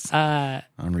 Just on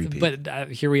repeat. But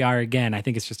here we are again. I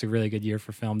think it's just a really good year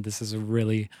for film. This is a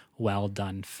really well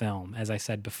done film. As I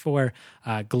said before,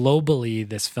 globally,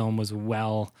 this film was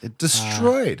well. It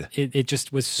destroyed. It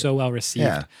just was so well received.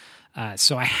 Yeah.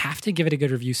 So I have to give it a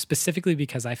good review, specifically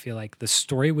because I feel like the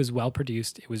story was well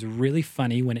produced. It was really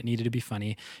funny when it needed to be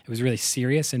funny. It was really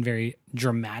serious and very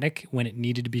dramatic when it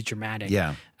needed to be dramatic.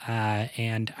 Yeah.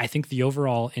 And I think the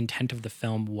overall intent of the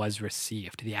film was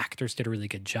received. The actors did a really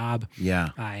good job. Yeah.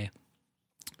 I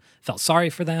felt sorry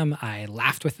for them. I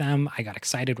laughed with them. I got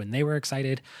excited when they were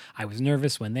excited. I was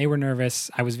nervous when they were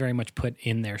nervous. I was very much put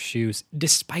in their shoes,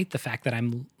 despite the fact that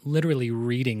I'm literally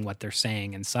reading what they're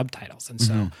saying in subtitles. And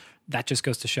so that just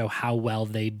goes to show how well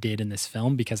they did in this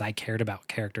film, because I cared about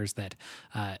characters that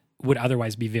would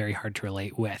otherwise be very hard to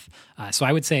relate with. So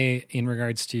I would say, in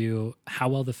regards to how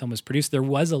well the film was produced, there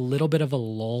was a little bit of a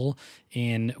lull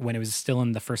in when it was still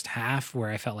in the first half, where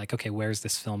I felt like, okay, where's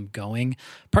this film going?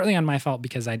 Partly on my fault,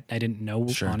 because I didn't know,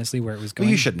 honestly, where it was going.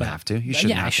 Well, you shouldn't have to. You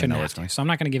shouldn't have to know what's going. So I'm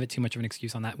not going to give it too much of an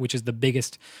excuse on that, which is the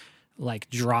biggest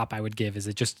drop I would give, is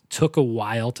it just took a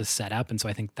while to set up. And so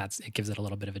I think it gives it a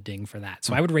little bit of a ding for that.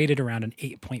 So I would rate it around an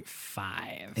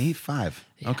 8.5. 8.5.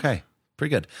 Yeah. Okay. Pretty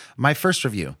good. My first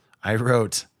review, I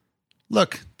wrote,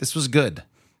 look, this was good,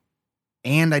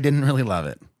 and I didn't really love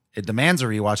it. It demands a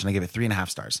rewatch, and I give it 3.5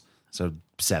 stars. So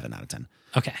 7 out of 10.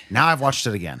 Okay. Now I've watched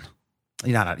it again.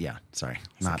 Not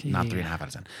 3.5 out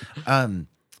of 10.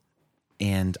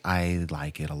 And I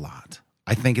like it a lot.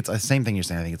 I think it's the same thing you're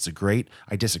saying. I think it's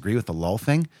I disagree with the lull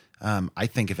thing. I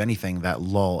think, if anything, that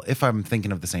lull, if I'm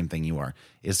thinking of the same thing you are,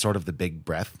 is sort of the big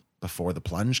breath before the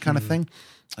plunge kind of thing.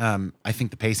 I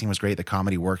think the pacing was great. The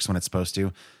comedy works when it's supposed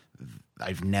to.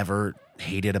 I've never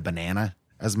hated a banana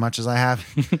as much as I have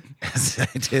as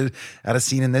I did at a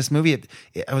scene in this movie.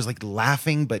 I was like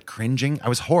laughing but cringing. I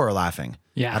was horror laughing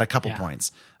at a couple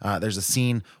points. There's a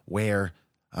scene where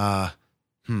the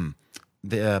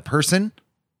person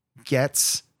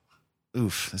gets,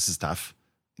 this is tough.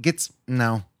 There's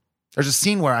a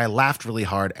scene where I laughed really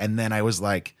hard, and then I was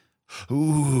like,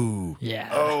 ooh, yeah,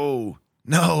 oh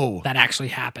no, that actually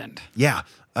happened. Yeah.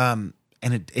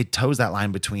 And it toes that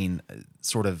line between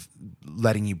sort of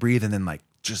letting you breathe and then like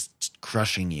just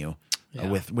crushing you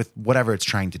with whatever it's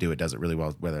trying to do. It does it really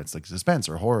well, whether it's like suspense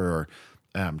or horror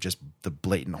or just the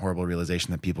blatant, horrible realization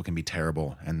that people can be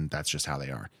terrible, and that's just how they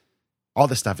are. All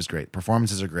this stuff is great.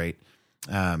 Performances are great.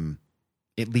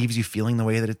 It leaves you feeling the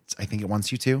way that I think it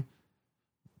wants you to,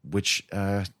 which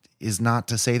is not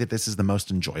to say that this is the most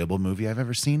enjoyable movie I've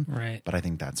ever seen. Right. But I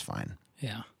think that's fine.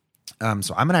 Yeah.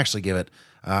 So I'm going to actually give it,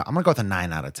 I'm going to go with a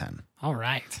 9 out of 10. All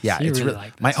right. Yeah. So It's really really,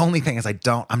 like this. my only thing is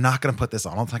I'm not going to put this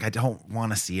on. I don't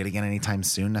want to see it again anytime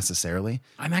soon necessarily.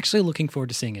 I'm actually looking forward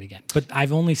to seeing it again, but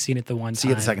I've only seen it the one time. See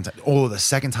it the second time. Oh, the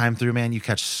second time through, man, you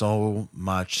catch so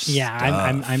much Yeah,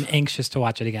 stuff. I'm anxious to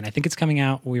watch it again. I think it's coming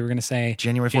out, we were going to say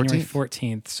January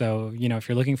 14th. So, if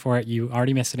you're looking for it, you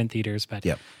already missed it in theaters, but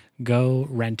go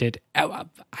rent it.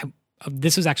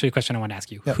 This was actually a question I wanted to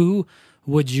ask you. Yep. Who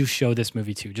would you show this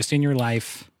movie to? Just in your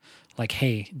life, like,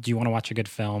 hey, do you want to watch a good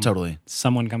film? Totally.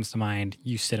 Someone comes to mind,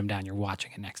 you sit them down, you're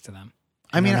watching it next to them.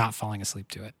 I mean, they're not falling asleep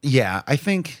to it. Yeah, I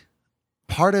think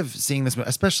part of seeing this,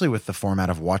 especially with the format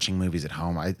of watching movies at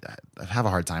home, I have a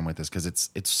hard time with this because it's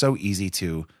so easy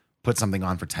to put something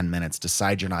on for 10 minutes,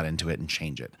 decide you're not into it, and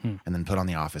change it, and then put on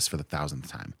The Office for the 1,000th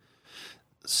time.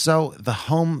 So the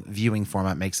home viewing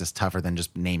format makes this tougher than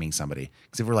just naming somebody.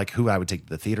 Because if we're like, who I would take to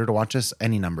the theater to watch this,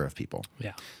 any number of people.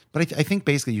 Yeah. But I think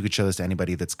basically you could show this to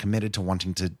anybody that's committed to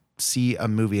wanting to see a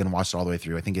movie and watch it all the way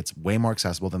through. I think it's way more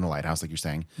accessible than The Lighthouse, like you're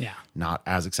saying. Yeah. Not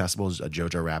as accessible as a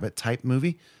Jojo Rabbit type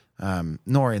movie,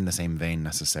 nor in the same vein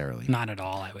necessarily. Not at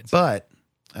all, I would say. But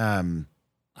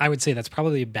I would say that's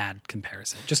probably a bad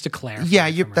comparison. Just to clarify.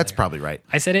 Yeah, that's probably right.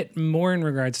 I said it more in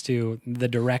regards to the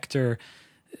director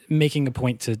making a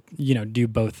point to, do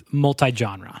both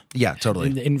multi-genre. Yeah,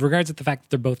 totally. In regards to the fact that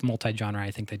they're both multi-genre,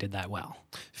 I think they did that well.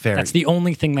 Fair. That's the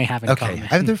only thing they have in common.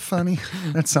 Okay, they're funny.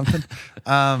 That's something.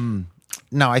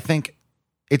 No, I think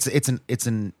it's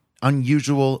an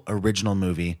unusual, original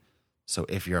movie. So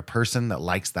if you're a person that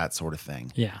likes that sort of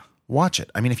thing, watch it.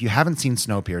 I mean, if you haven't seen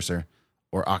Snowpiercer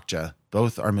or Okja,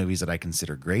 both are movies that I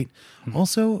consider great.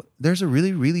 Also, there's a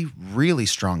really, really, really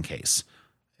strong case,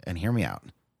 and hear me out,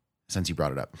 since you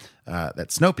brought it up, that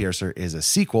Snowpiercer is a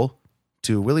sequel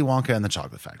to Willy Wonka and the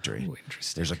Chocolate Factory. Ooh,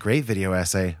 interesting. There's a great video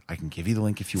essay. I can give you the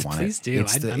link if you want Please it. do.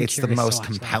 It's the most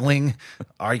compelling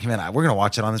argument. We're going to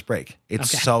watch it on this break.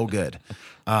 It's so good.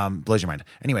 Blows your mind.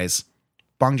 Anyways,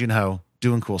 Bong Joon-ho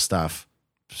doing cool stuff.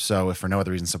 So if for no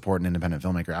other reason, support an independent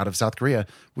filmmaker out of South Korea,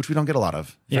 which we don't get a lot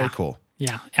of. Very cool.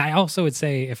 Yeah. I also would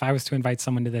say if I was to invite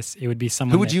someone to this, it would be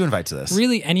someone. Who would you invite to this?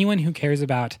 Really anyone who cares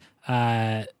about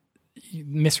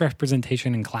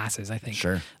misrepresentation in classes, I think.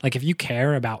 Sure. Like if you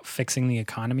care about fixing the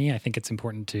economy, I think it's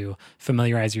important to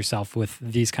familiarize yourself with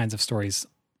these kinds of stories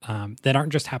that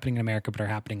aren't just happening in America, but are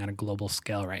happening on a global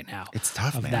scale right now. It's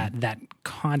tough, of man. That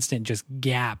constant just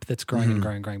gap that's growing and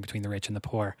growing and growing between the rich and the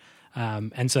poor.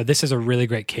 And so this is a really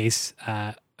great case,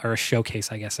 or a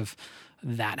showcase, I guess, of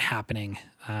that happening.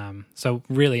 So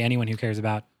really anyone who cares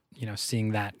about,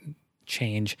 seeing that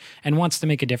change and wants to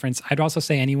make a difference. I'd also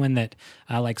say anyone that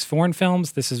likes foreign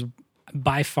films, this is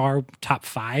by far top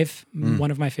 5,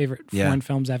 one of my favorite foreign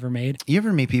films ever made. You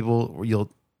ever meet people where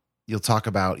you'll be talking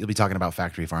about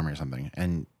Factory Farmer or something,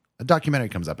 and a documentary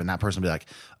comes up and that person will be like,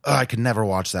 oh, I could never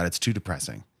watch that. It's too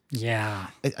depressing. Yeah.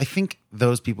 I think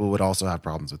those people would also have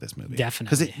problems with this movie.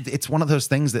 Definitely. Because it's one of those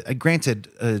things that, granted,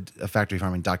 a factory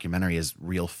farming documentary is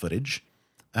real footage,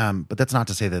 but that's not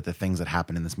to say that the things that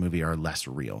happen in this movie are less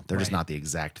real. They're just not the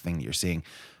exact thing that you're seeing.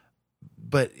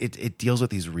 But it deals with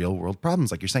these real world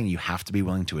problems. Like you're saying, you have to be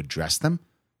willing to address them,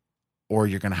 or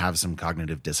you're going to have some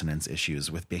cognitive dissonance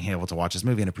issues with being able to watch this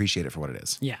movie and appreciate it for what it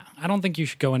is. Yeah. I don't think you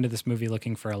should go into this movie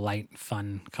looking for a light,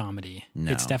 fun comedy.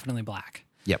 No. It's definitely black.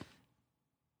 Yep.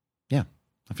 Yeah,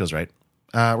 that feels right.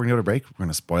 We're going to go to break. We're going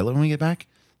to spoil it when we get back.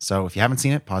 So if you haven't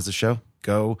seen it, pause the show,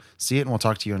 go see it, and we'll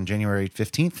talk to you on January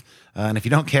 15th. And if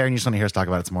you don't care and you just want to hear us talk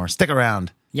about it some more, stick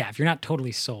around. Yeah, if you're not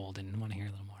totally sold and want to hear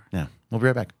a little more. Yeah, we'll be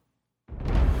right back.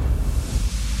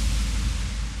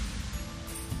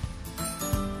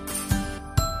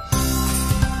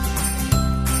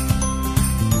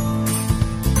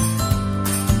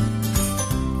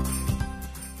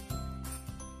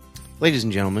 Ladies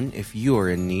and gentlemen, if you are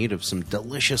in need of some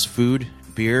delicious food,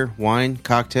 beer, wine,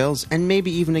 cocktails, and maybe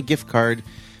even a gift card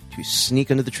to sneak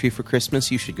under the tree for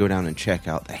Christmas, you should go down and check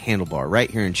out the Handlebar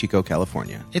right here in Chico,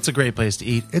 California. It's a great place to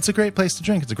eat. It's a great place to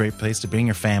drink. It's a great place to bring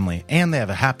your family. And they have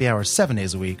a happy hour 7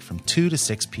 days a week from 2 to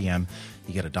 6 p.m.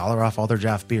 You get $1 off all their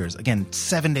draft beers. Again,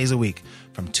 7 days a week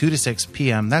from 2 to 6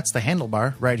 p.m. That's the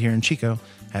Handlebar right here in Chico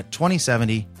at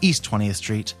 2070 East 20th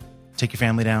Street. Take your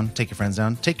family down, take your friends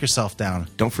down, take yourself down.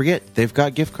 Don't forget, they've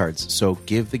got gift cards, so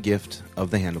give the gift of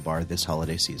the Handlebar this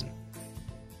holiday season.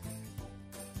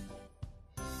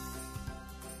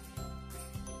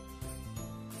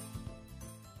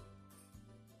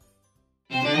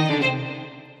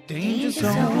 Danger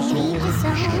zone. Danger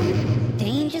zone.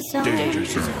 Danger zone. Danger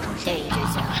zone. Danger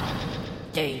zone.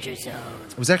 Danger zone.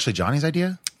 It was actually Johnny's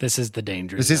idea. This is the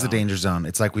danger This zone. is the danger zone.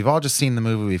 It's like we've all just seen the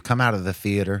movie. We've come out of the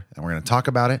theater and we're going to talk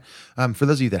about it. For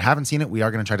those of you that haven't seen it, we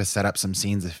are going to try to set up some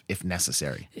scenes if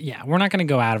necessary, Yeah, we're not going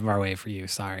to go out of our way for you.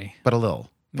 Sorry. but a little,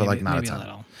 but like not a maybe ton.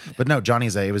 little. But no,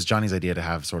 it was Johnny's idea to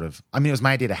have sort of, it was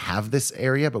my idea to have this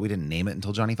area, but we didn't name it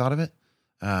until Johnny thought of it.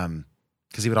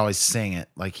 Because he would always sing it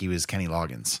like he was Kenny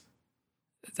Loggins.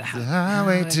 The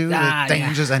highway to the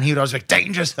dangers. And he would always be like,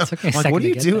 dangers. took me a I'm like, second what are to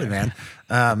you get doing, there.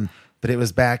 man? But it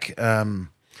was back,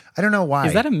 I don't know why.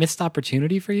 Is that a missed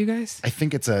opportunity for you guys? I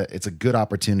think it's a good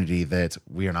opportunity that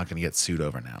we are not going to get sued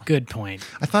over now. Good point.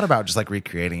 I thought about just like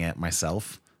recreating it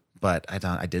myself, but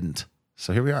I didn't.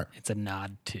 So here we are. It's a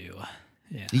nod to.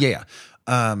 Yeah. Yeah.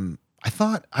 I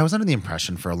was under the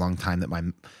impression for a long time that my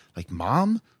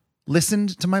mom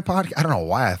listened to my podcast. I don't know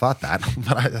why I thought that,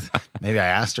 but maybe I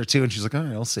asked her to, and she's like, "Oh,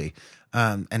 we'll see."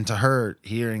 And to her,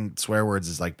 hearing swear words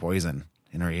is like poison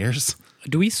in her ears.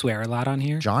 Do we swear a lot on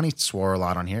here? Johnny swore a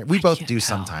lot on here. We both can't do tell.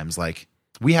 sometimes. Like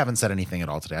we haven't said anything at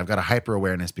all today. I've got a hyper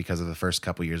awareness because of the first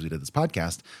couple years we did this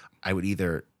podcast. I would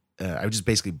just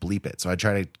basically bleep it. So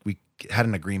we had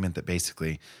an agreement that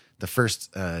basically the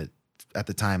first, at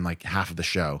the time, like half of the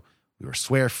show, we were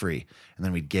swear free. And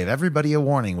then we'd give everybody a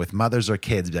warning with mothers or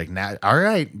kids. Be like, nah, all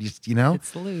right, you know?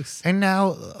 It's loose. And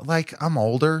now like I'm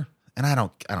older and I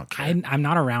don't care. I'm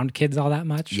not around kids all that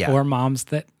much or moms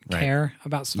that care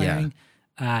about swearing.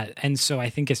 And so I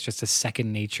think it's just a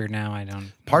second nature now. I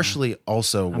don't. Partially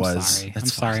also I'm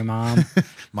sorry, Mom.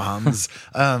 Moms.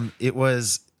 It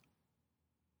was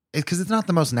because it's not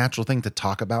the most natural thing to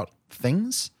talk about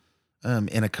things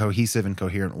in a cohesive and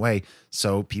coherent way.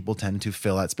 So people tend to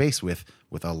fill that space with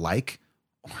a like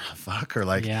or a fuck or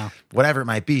like whatever it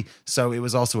might be. So it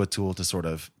was also a tool to sort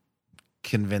of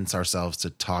convince ourselves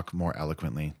to talk more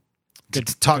eloquently. To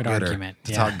talk gooder. Argument.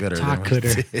 To talk gooder. Talk than we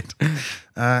gooder. did. It's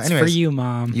Anyways, for you,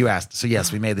 Mom. you asked. So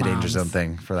yes, we made the Danger Moms. Zone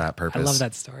thing for that purpose. I love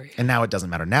that story. And now it doesn't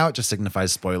matter. Now it just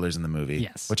signifies spoilers in the movie.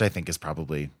 Yes. Which I think is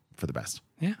probably for the best.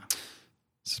 Yeah.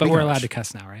 Speaking But we're of allowed which, to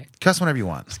cuss now, right? cuss whenever you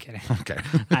want. Just kidding. Okay.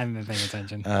 I haven't been paying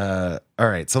attention. All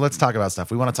right. So let's talk about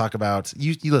stuff. We want to talk about,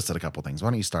 you listed a couple things. Why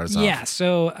don't you start us off? Yeah.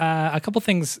 So a couple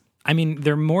things I mean,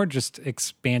 they're more just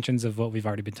expansions of what we've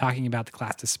already been talking about, the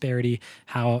class disparity,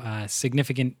 how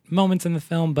significant moments in the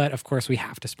film, but of course we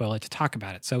have to spoil it to talk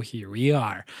about it. So here we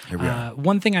are.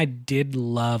 One thing I did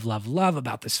love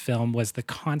about this film was the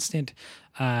constant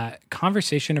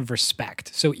conversation of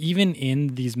respect. So even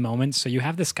in these moments, so you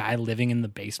have this guy living in the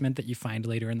basement that you find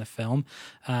later in the film,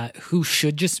 who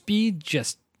should just be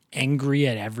angry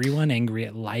at everyone, angry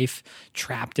at life,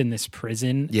 trapped in this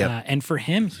prison. Yep. And for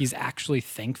him, he's actually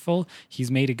thankful. He's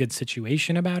made a good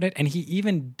situation about it. And he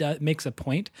even makes a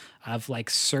point of like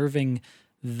serving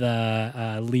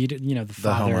the lead, the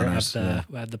father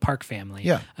of the Park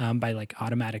family, by like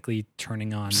automatically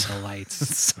turning on the lights.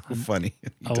 It's so funny.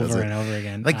 Over and over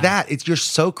again. Like that. You're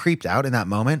so creeped out in that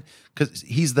moment because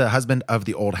he's the husband of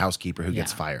the old housekeeper who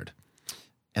gets fired.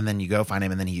 And then you go find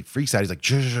him, and then he freaks out. He's like,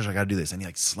 shush, I got to do this. And he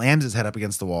like slams his head up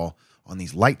against the wall on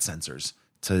these light sensors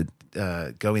to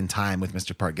go in time with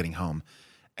Mr. Park getting home.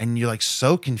 And you're like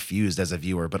so confused as a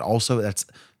viewer, but also that's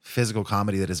physical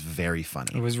comedy that is very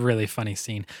funny. It was a really funny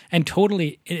scene. And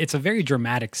totally, it's a very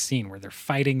dramatic scene where they're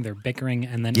fighting, they're bickering,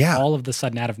 and then all of the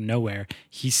sudden, out of nowhere,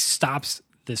 he stops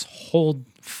this whole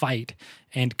fight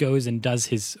and goes and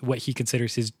does what he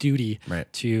considers his duty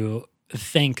to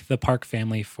thank the Park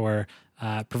family for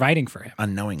providing for him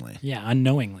unknowingly. Yeah,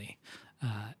 unknowingly.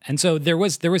 And so there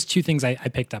was two things I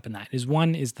picked up in that.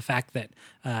 One is the fact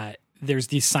that there's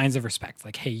these signs of respect,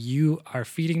 like, hey, you are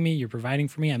feeding me, you're providing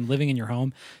for me, I'm living in your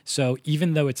home. So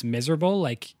even though it's miserable,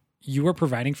 like you are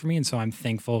providing for me, and so I'm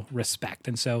thankful, respect.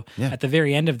 And so at the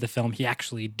very end of the film, he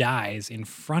actually dies in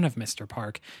front of Mr.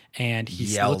 Park, and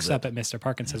he looks up at Mr.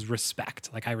 Park and says,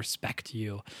 respect, like I respect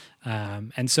you.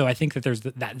 And so I think that there's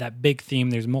that big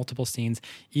theme. There's multiple scenes.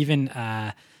 Even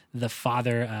the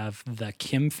father of the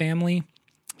Kim family,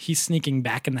 he's sneaking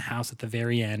back in the house at the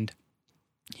very end.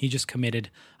 He just committed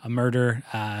a murder,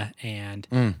 and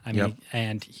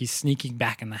he's sneaking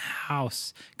back in the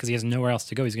house because he has nowhere else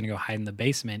to go. He's going to go hide in the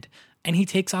basement, and he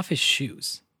takes off his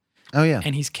shoes. Oh yeah,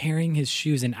 and he's carrying his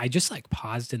shoes. And I just like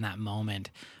paused in that moment,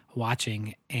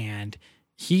 watching, and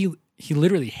he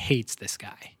literally hates this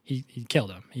guy. He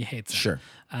killed him. He hates him. Sure.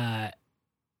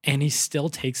 And he still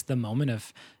takes the moment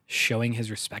of showing his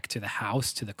respect to the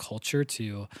house, to the culture,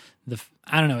 to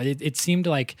I don't know. It seemed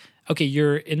like, okay,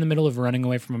 you're in the middle of running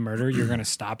away from a murder. You're going to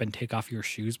stop and take off your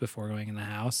shoes before going in the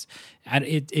house. And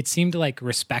it seemed like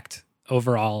respect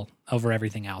overall over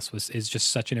everything else is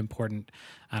just such an important,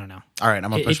 I don't know. All right, I'm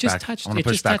going to push back. I want to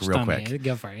push back real quick.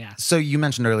 Go for it, yeah. So you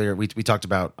mentioned earlier, we talked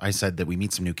about, I said that we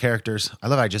meet some new characters. I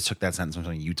love how I just took that sentence from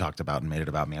something you talked about and made it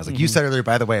about me. I was like, you said earlier,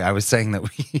 by the way, I was saying that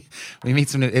we meet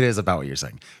some new, it is about what you're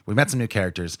saying. We met some new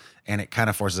characters, and it kind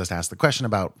of forces us to ask the question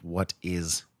about what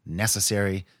is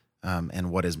necessary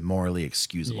and what is morally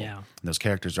excusable. Yeah. And those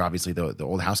characters are obviously the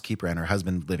old housekeeper and her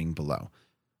husband living below.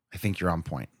 I think you're on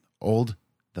point.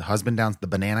 The husband down, the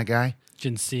banana guy.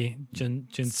 Jinsei.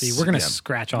 We're going to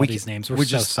scratch all these names. We're so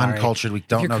just sorry. uncultured. We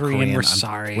don't know Korean. We're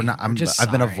sorry.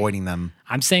 I've been avoiding them.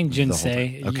 I'm saying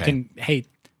Jinsei. Okay. You can,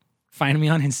 find me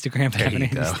on Instagram, Kevin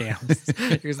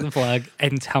Stamps. Here's the plug.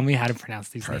 And tell me how to pronounce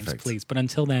these names, please. But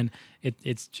until then,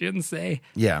 it's Jinsei.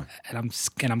 Yeah. And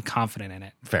I'm confident in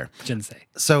it. Fair. Jinsei.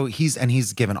 So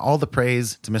he's given all the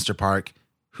praise to Mr. Park,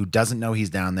 who doesn't know he's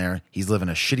down there. He's living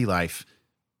a shitty life,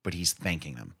 but he's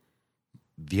thanking them.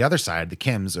 The other side, the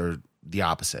Kims, are the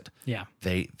opposite. Yeah.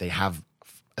 They have,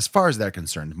 as far as they're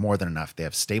concerned, more than enough. They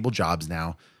have stable jobs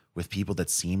now with people that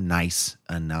seem nice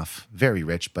enough, very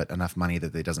rich, but enough money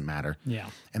that it doesn't matter. Yeah.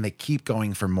 And they keep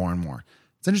going for more and more.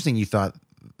 It's interesting you thought,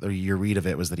 or your read of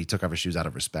it was that he took off his shoes out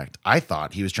of respect. I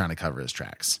thought he was trying to cover his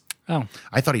tracks. Oh.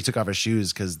 I thought he took off his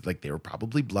shoes because like they were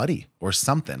probably bloody or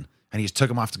something. And he just took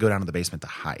them off to go down to the basement to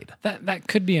hide. That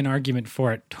could be an argument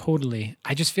for it, totally.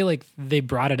 I just feel like they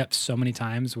brought it up so many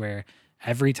times where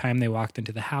every time they walked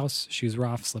into the house, shoes were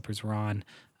off, slippers were on.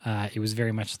 It was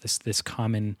very much this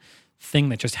common thing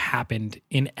that just happened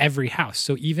in every house.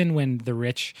 So even when the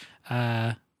rich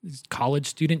college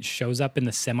student shows up in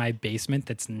the semi-basement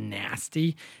that's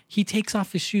nasty, he takes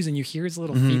off his shoes and you hear his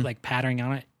little feet like pattering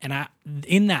on it. And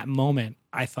in that moment,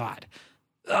 I thought,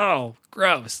 oh,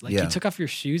 gross. Like you took off your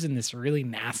shoes in this really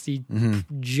nasty,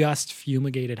 just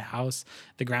fumigated house.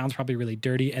 The ground's probably really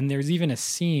dirty. And there's even a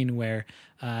scene where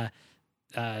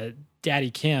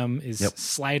Daddy Kim is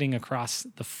sliding across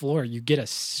the floor. You get a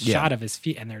shot of his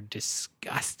feet and they're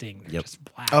disgusting. They're just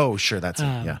black. Oh, sure. That's it.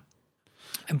 Yeah.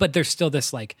 But there's still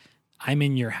this like, I'm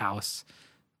in your house.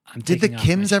 Did the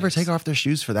Kims ever take off their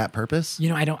shoes for that purpose?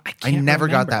 I never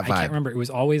got that vibe. I can't remember. It was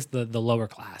always the lower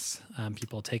class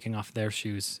people taking off their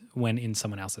shoes when in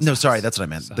someone else's house. No, sorry, that's what I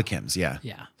meant. So, the Kims, yeah.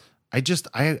 Yeah.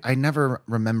 I never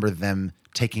remember them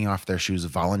taking off their shoes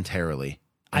voluntarily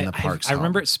in the parks. I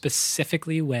remember it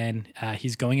specifically when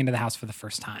he's going into the house for the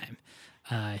first time.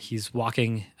 He's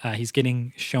walking. He's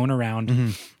getting shown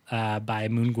around by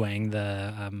Moon Guang,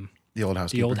 the old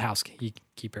housekeeper. The old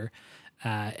housekeeper.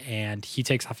 And he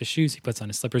takes off his shoes. He puts on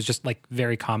his slippers. Just like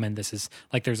very common. This is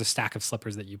like there's a stack of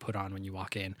slippers that you put on when you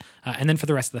walk in. And then for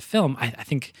the rest of the film, I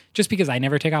think just because I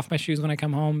never take off my shoes when I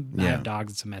come home, I have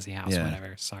dogs. It's a messy house.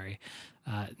 Whatever. Sorry.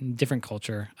 Different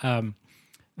culture.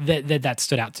 That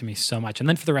stood out to me so much. And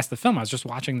then for the rest of the film, I was just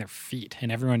watching their feet,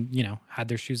 and everyone, had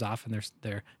their shoes off and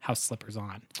their house slippers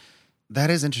on. That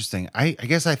is interesting. I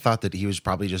guess I thought that he was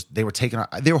probably they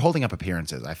were holding up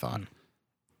appearances, I thought.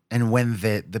 And when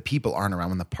the people aren't around,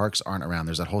 when the parks aren't around,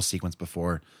 there's that whole sequence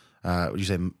before, what did you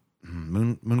say,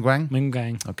 Moon Guang? Moon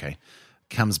Guang. Okay.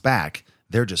 Comes back,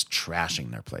 they're just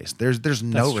trashing their place. There's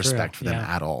no respect for them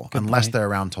at all, unless they're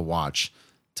around to watch,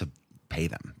 to pay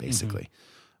them, basically.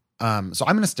 So I'm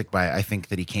going to stick by it. I think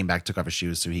that he came back, took off his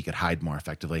shoes so he could hide more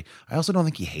effectively. I also don't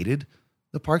think he hated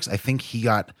the parks. I think he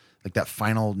got like that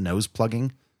final nose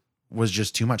plugging was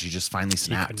just too much. He just finally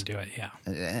snapped. He couldn't do it, yeah.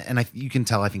 And you can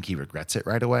tell, I think he regrets it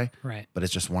right away. Right. But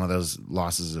it's just one of those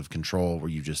losses of control where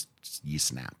you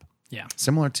snap. Yeah.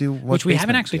 Similar to what Which we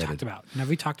haven't actually talked about. Have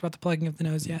we talked about the plugging of the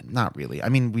nose yet? Not really. I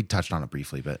mean, we touched on it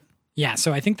briefly, but... Yeah,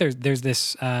 so I think there's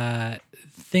this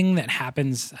thing that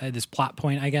happens, this plot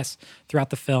point, I guess,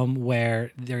 throughout the film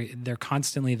where they're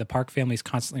constantly, the Park family is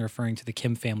constantly referring to the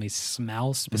Kim family's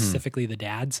smell, specifically the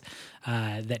dad's,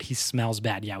 that he smells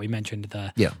bad. Yeah, we mentioned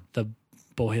the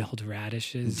boiled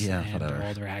radishes and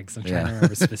old rags. I'm trying to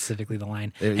remember specifically the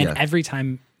line. And every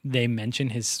time they mention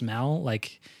his smell,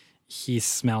 like he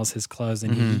smells his clothes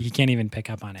and he can't even pick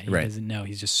up on it. He doesn't know.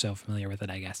 He's just so familiar with it,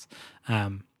 I guess.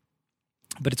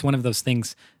 But it's one of those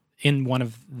things. In one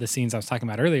of the scenes I was talking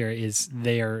about earlier is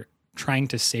they are trying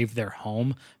to save their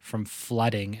home from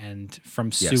flooding and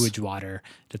from sewage water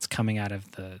that's coming out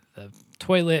of the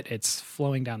toilet. It's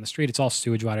flowing down the street. It's all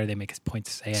sewage water. They make a point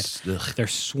to say it. Ugh. They're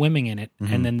swimming in it.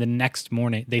 And then the next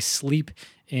morning, they sleep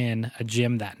in a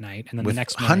gym that night. And then with the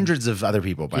next morning, hundreds of other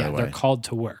people, by the way. They're called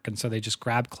to work. And so they just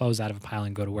grab clothes out of a pile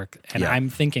and go to work. And I'm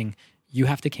thinking, you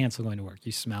have to cancel going to work.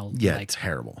 You smell like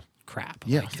terrible. Crap.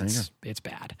 Yeah, like it's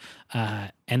bad.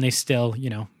 And they still,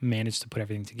 manage to put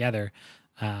everything together.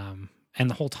 And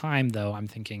the whole time, though, I'm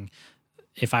thinking,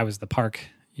 if I was the Park,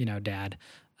 dad,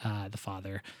 the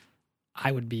father,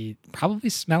 I would be probably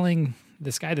smelling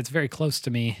this guy that's very close to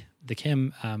me, the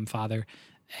Kim father,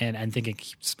 and thinking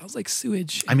he smells like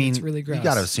sewage. I mean, it's really gross. You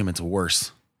got to assume it's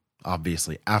worse,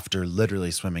 obviously, after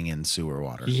literally swimming in sewer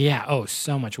water. Yeah. Oh,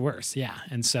 so much worse. Yeah.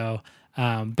 And so...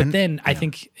 I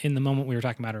think in the moment we were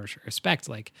talking about respect,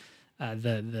 like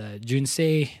the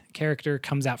Junsei character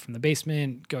comes out from the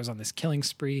basement, goes on this killing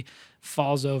spree,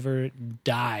 falls over,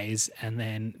 dies, and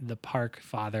then the Park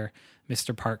father,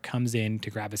 Mr. Park, comes in to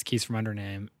grab his keys from under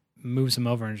him, moves him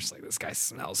over, and just like, this guy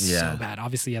smells so bad.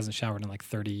 Obviously, he hasn't showered in like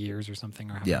 30 years or something,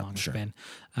 or however long it's been.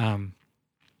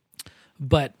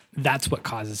 But that's what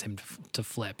causes him to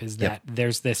flip, is that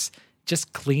there's this...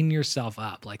 Just clean yourself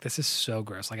up. Like, this is so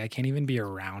gross. Like, I can't even be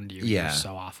around you. Yeah. You're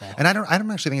so awful. And I don't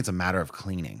actually think it's a matter of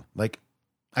cleaning. Like,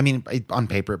 I mean, on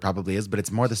paper it probably is, but it's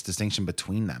more this distinction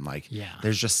between them. Like,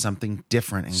 there's just something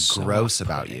different and so gross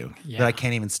about you that I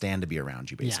can't even stand to be around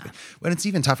you, basically. And it's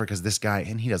even tougher because this guy,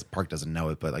 and Park doesn't know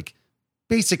it, but like,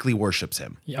 basically worships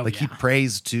him. He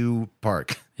prays to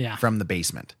Park from the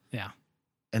basement. Yeah.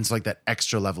 And so like that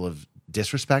extra level of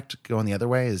disrespect going the other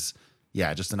way is...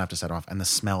 Yeah, just enough to set off. And the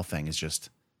smell thing is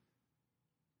just,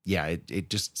 it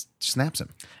just snaps him.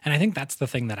 And I think that's the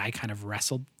thing that I kind of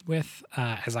wrestled with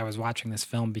as I was watching this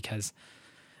film, because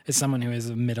as someone who is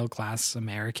a middle-class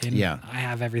American, I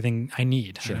have everything I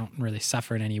need. Sure. I don't really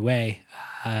suffer in any way.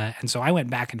 And so I went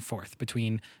back and forth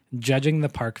between judging the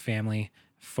Park family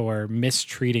for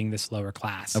mistreating this lower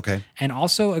class. Okay. And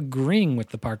also agreeing with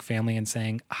the Park family and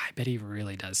saying, I bet he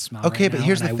really does smell okay, right but now,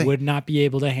 here's and the thing. I would not be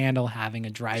able to handle having a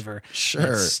driver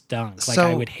that stunk. Like,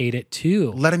 I would hate it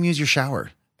too. Let him use your shower.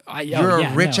 You're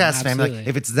a rich-ass family. Like,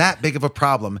 if it's that big of a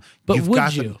problem, but you've would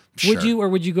got you? them. Sure. Would you, or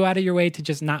would you go out of your way to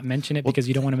just not mention it because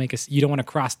you don't want to you don't want to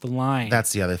cross the line?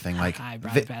 That's the other thing. Like,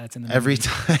 every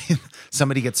time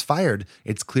somebody gets fired,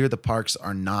 it's clear the Parks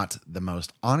are not the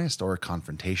most honest or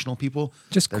confrontational people.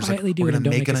 Just quietly do it. We're going to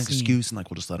make an excuse and like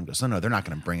we'll just let them go. So no, they're not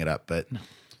going to bring it up. But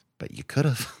you could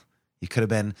have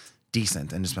been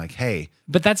decent and just be like, hey.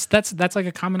 But that's like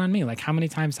a comment on me. Like, how many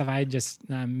times have I just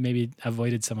maybe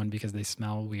avoided someone because they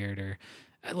smell weird, or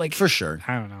like, for sure.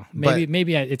 I don't know.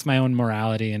 Maybe it's my own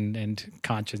morality and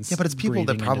conscience. Yeah, but it's people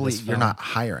that probably you're not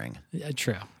hiring.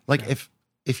 True. Like if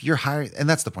if you're hiring, and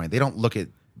that's the point. They don't look at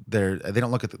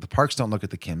the parks don't look at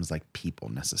the Kims like people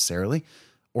necessarily,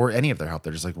 or any of their help.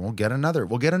 They're just like, we'll get another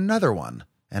one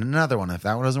and another one. If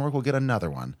that one doesn't work, we'll get another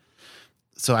one.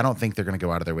 So I don't think they're going to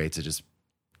go out of their way to just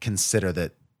consider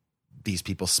that these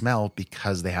people smell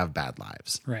because they have bad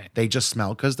lives. Right. They just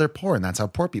smell because they're poor, and that's how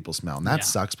poor people smell. And that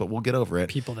sucks, but we'll get over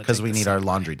it because we need our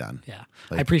laundry done. Yeah.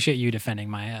 Like, I appreciate you defending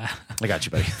my... I got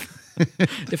you, buddy.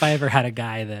 If I ever had a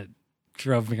guy that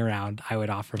drove me around, I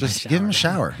would offer just my shower. give him a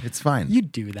shower. It's fine. You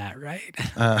do that, right?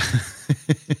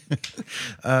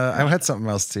 I had something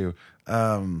else too.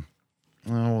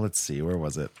 Let's see. Where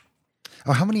was it?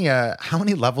 Oh, how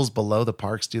many levels below the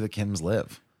parks do the Kims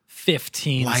live?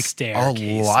 15 Like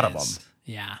staircases. a lot of them.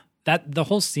 Yeah. That the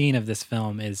whole scene of this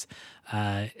film is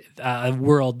a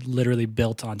world literally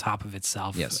built on top of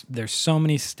itself. Yes. There's so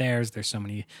many stairs, there's so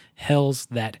many hills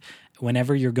that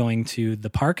whenever you're going to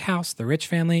the park house, the rich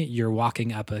family, you're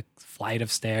walking up a flight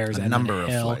of stairs and then a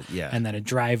hill, and then a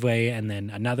driveway and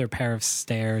then another pair of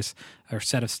stairs or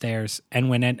set of stairs.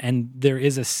 And there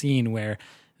is a scene where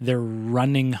they're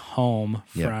running home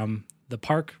from the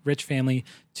park rich family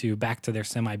to back to their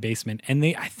semi basement, and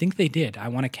I think they did. I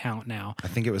want to count now. I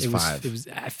think it was 5.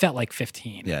 I felt like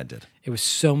 15. Yeah, it did. It was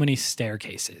so many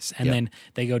staircases, and then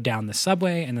they go down the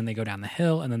subway, and then they go down the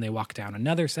hill, and then they walk down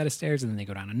another set of stairs, and then they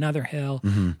go down another hill,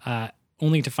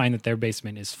 only to find that their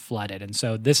basement is flooded. And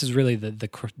so this is really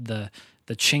the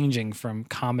changing from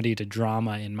comedy to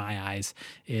drama in my eyes.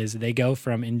 Is they go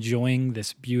from enjoying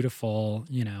this beautiful,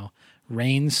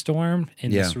 rainstorm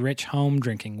in this rich home,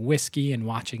 drinking whiskey and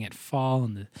watching it fall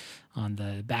on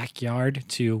the backyard,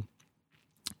 to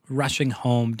rushing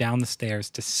home down the stairs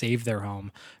to save their home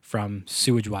from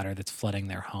sewage water that's flooding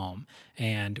their home.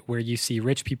 And where you see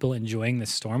rich people enjoying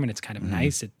this storm, and it's kind of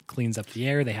nice, it cleans up the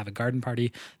air, they have a garden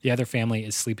party. The other family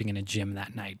is sleeping in a gym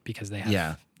that night because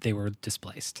they were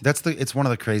displaced. It's one of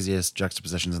the craziest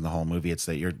juxtapositions in the whole movie. It's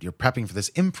that you're prepping for this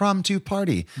impromptu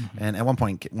party. And at one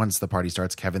point, once the party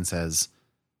starts, Kevin says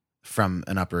from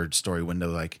an upper story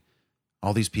window, like,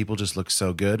 all these people just look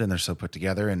so good and they're so put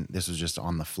together, and this was just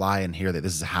on the fly, and here that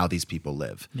this is how these people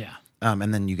live. Yeah.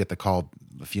 And then you get the call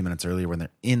a few minutes earlier when they're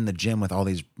in the gym with all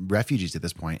these refugees at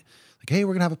this point. Like, hey,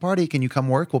 we're going to have a party. Can you come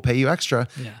work? We'll pay you extra.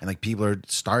 Yeah. And like people are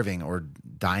starving or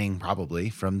dying probably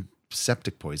from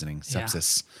septic poisoning,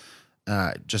 sepsis.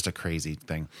 Just a crazy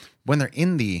thing. When they're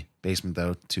in the basement,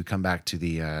 though, to come back to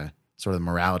the sort of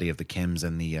morality of the Kims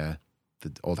and the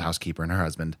old housekeeper and her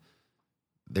husband,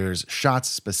 there's shots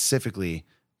specifically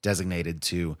designated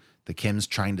to the Kims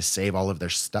trying to save all of their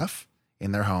stuff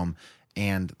in their home,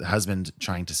 and the husband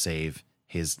trying to save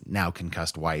his now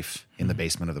concussed wife in the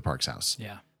basement of the park's house.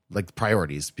 Yeah. Like, the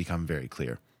priorities become very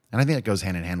clear. And I think it goes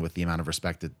hand in hand with the amount of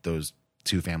respect that those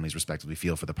two families respectively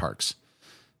feel for the parks.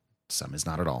 Some is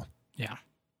not at all. Yeah.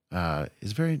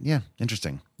 Is very,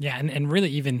 interesting. Yeah. And really,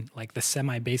 even like the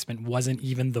semi basement wasn't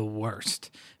even the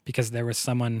worst, because there was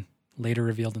someone later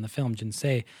revealed in the film,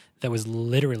 Jinsei, that was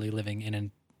literally living in a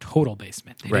total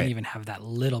basement. They didn't even have that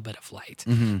little bit of light.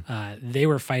 They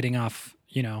were fighting off,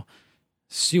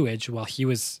 sewage while he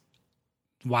was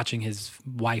watching his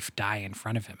wife die in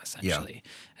front of him, essentially.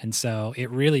 And so it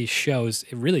really shows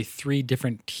 3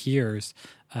 different tiers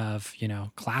of,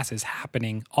 classes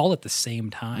happening all at the same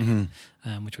time,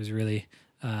 which was really,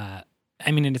 and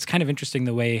it's kind of interesting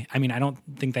the way, I don't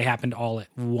think they happened all at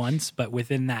once, but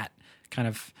within that kind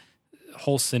of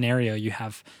whole scenario, you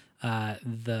have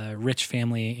the rich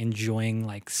family enjoying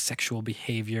like sexual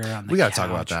behavior on the couch. We gotta talk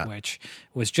about that. Which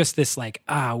was just this like,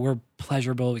 we're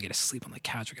pleasurable. We get to sleep on the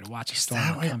couch. We get to watch a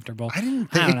storm. We're comfortable. I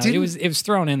don't know. It was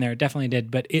thrown in there. It definitely did.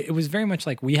 But it was very much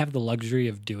like, we have the luxury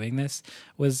of doing this,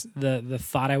 was the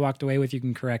thought I walked away with. You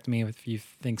can correct me if you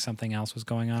think something else was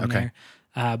going on there.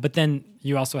 But then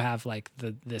you also have like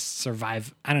this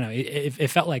survive. I don't know. It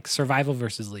felt like survival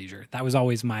versus leisure. That was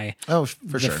always my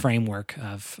framework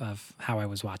of how I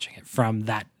was watching it from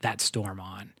that storm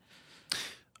on.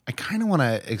 I kind of want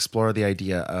to explore the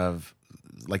idea of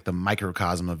like the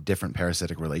microcosm of different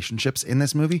parasitic relationships in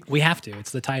this movie. We have to.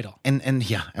 It's the title. And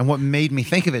what made me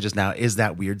think of it just now is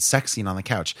that weird sex scene on the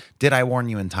couch. Did I warn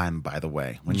you in time, by the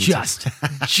way? When you just,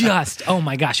 oh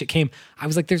my gosh, it came. I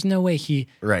was like, there's no way he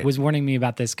was warning me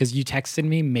about this, because you texted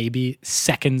me maybe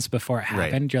seconds before it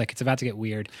happened. You're like, it's about to get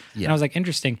weird. And I was like,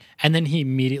 interesting. And then he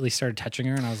immediately started touching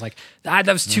her, and I was like, that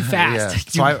was too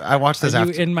fast. So I watched this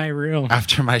in my room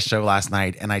after my show last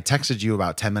night, and I texted you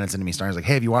about 10 minutes into me starting. I was like,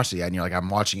 hey, have you watched it yet? And you're like,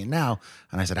 I'm watching it now.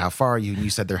 And I said, how far are you? And you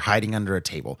said, they're hiding under a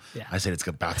table. I said, it's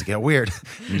about to get weird.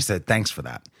 And you said, thanks for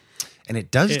that. And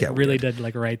it does get really weird. Did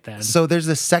like right then. So there's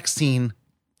this sex scene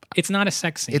It's not a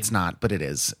sex scene. It's not, but it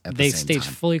is. At They the same stage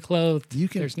time. fully clothed. You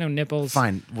can- There's no nipples.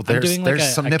 Fine. Well, I'm there's doing like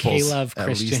some a nipples K-Love at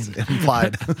Christian. least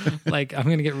implied. Like I'm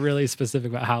gonna get really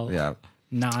specific about how Yeah.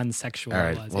 non-sexual All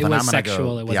right. it was. Well, It then was I'm going to sexual.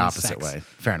 go It the wasn't opposite sex. way.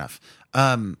 Fair enough.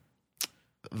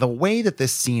 The way that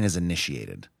this scene is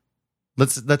initiated,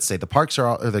 let's say the Parks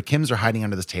are or the Kims are hiding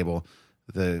under this table.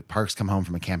 The Parks come home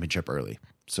from a camping trip early,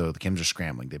 so the Kims are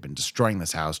scrambling. They've been destroying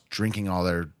this house, drinking all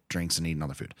their drinks and eating all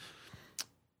their food.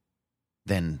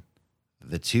 Then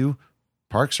the two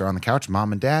Parks are on the couch,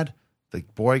 mom and dad. The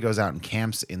boy goes out and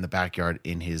camps in the backyard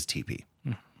in his teepee.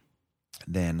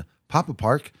 Then Papa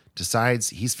Park decides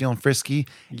he's feeling frisky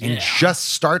and just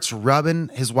starts rubbing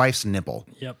his wife's nipple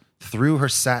Yep. through her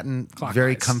satin, Clockwise.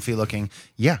 very comfy looking.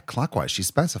 Yeah, clockwise. She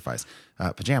specifies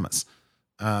pajamas.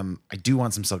 I do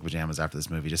want some silk pajamas after this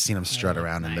movie. Just seeing them strut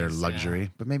around in their nice, luxury.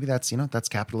 But maybe that's that's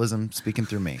capitalism speaking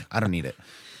through me. I don't need it.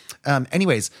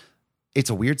 Anyways, it's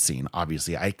a weird scene.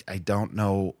 Obviously, I don't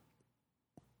know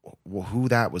who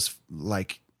that was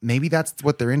like. Maybe that's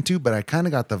what they're into. But I kind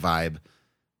of got the vibe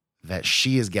that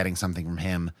she is getting something from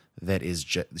him that is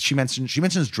she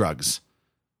mentions drugs,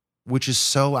 which is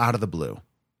so out of the blue.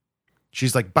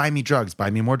 She's like, buy me drugs, buy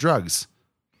me more drugs.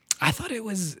 I thought it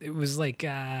was like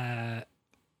I'm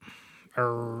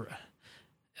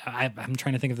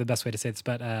trying to think of the best way to say this,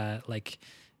 but like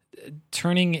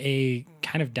turning a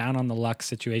kind of down on the luck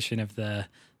situation of the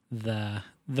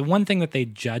one thing that they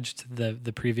judged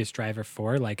the previous driver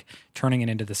for, like turning it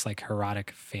into this like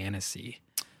erotic fantasy.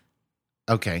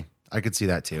 Okay, I could see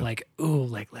that too. Like, ooh,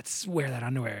 like let's wear that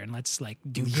underwear and let's like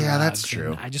do drugs. Yeah, that's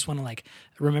true. And I just want to like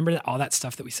remember that all that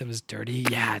stuff that we said was dirty.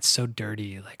 Yeah, it's so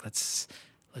dirty. Like let's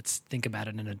think about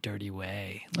it in a dirty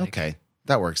way. Like, Okay,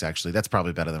 that works actually. That's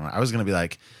probably better than I was going to be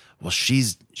like, well,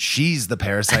 she's the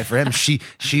parasite for him. she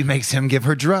makes him give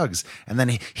her drugs, and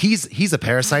then he's a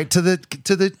parasite to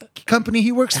the company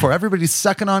he works for. Everybody's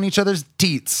sucking on each other's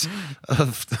teats.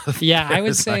 Yeah, I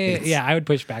would say, parasites. yeah, I would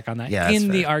push back on that Yeah, that's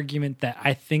in the fair. argument that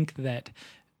I think that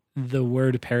the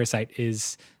word parasite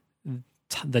is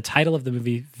the title of the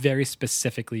movie very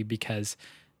specifically because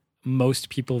most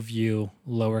people view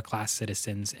lower class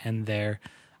citizens and their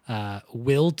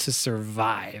will to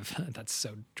survive. That's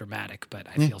so dramatic, but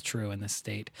I feel true in this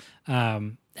state.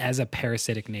 As a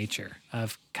parasitic nature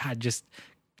of God, just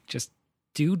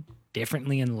do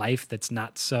differently in life that's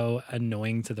not so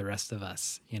annoying to the rest of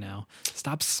us.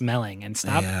 Stop smelling and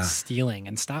stop stealing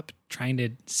and stop trying to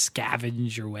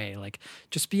scavenge your way. Like,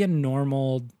 just be a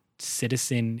normal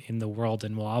citizen in the world,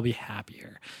 and we'll all be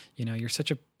happier. You're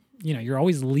such a you're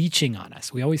always leeching on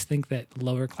us. We always think that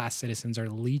lower class citizens are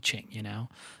leeching.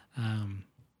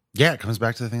 Yeah, it comes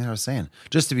back to the thing I was saying.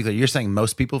 Just to be clear, you're saying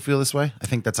most people feel this way? I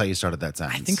think that's how you started that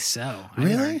sentence. I think so.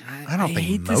 Really? I don't think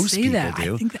hate to most say people that.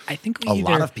 do. I think A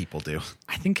lot of people do.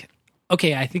 I think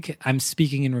I'm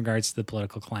speaking in regards to the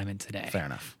political climate today. Fair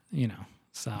enough.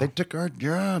 So They took our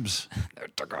jobs.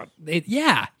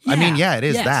 yeah. I mean, yeah, it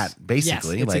is yes, that,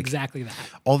 basically. Yes, it's Like, exactly that.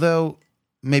 Although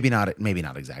maybe not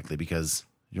exactly, because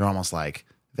you're almost like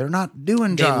they're not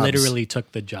doing They jobs. literally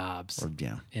took the jobs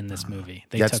yeah. in this movie.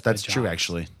 They That's took the true, jobs.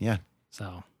 actually. Yeah.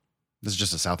 So This is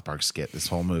just a South Park skit, this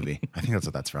whole movie. I think that's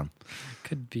what that's from.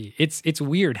 could be. It's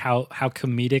weird how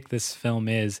comedic this film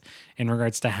is in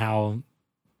regards to how,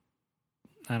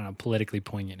 I don't know, politically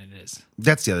poignant it is.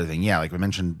 That's the other thing. Yeah, like we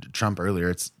mentioned Trump earlier,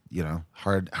 it's,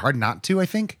 hard not to, I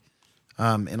think.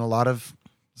 In a lot of,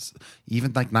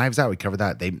 even like Knives Out, we covered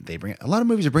that. They bring a lot of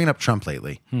movies are bringing up Trump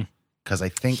lately. Because I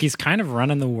think He's kind of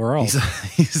running the world.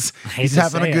 he's hate to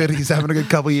having say it. he's having a good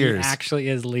couple years. He actually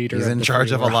is leader. He's of in the charge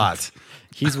free of a world. lot.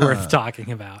 He's worth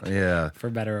talking about. Yeah. For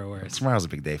better or worse. Tomorrow's a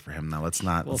big day for him though. Let's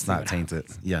not see what taint it.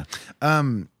 Yeah.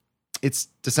 It's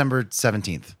December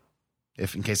 17th.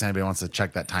 If in case anybody wants to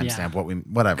check that timestamp,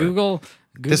 whatever. Google.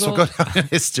 This will go down in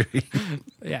history.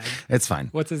 Yeah. It's fine.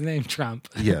 What's his name? Trump.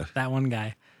 Yeah. That one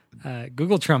guy.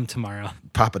 Google Trump tomorrow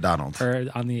Papa Donald. or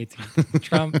on the 18th.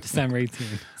 Trump, December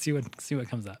 18th. See what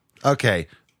comes up. Okay.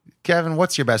 Kevin,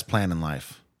 what's your best plan in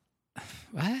life?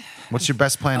 What? What's your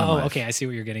best plan in Oh, life? okay. I see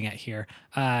what you're getting at here.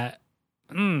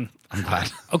 I'm glad.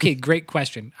 Okay, great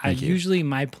question. Thank you. Usually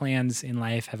my plans in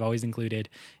life have always included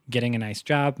getting a nice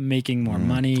job, making more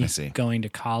money, I see. going to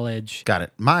college. Got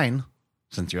it. Mine,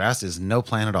 since you asked, is no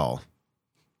plan at all.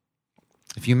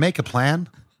 If you make a plan,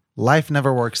 life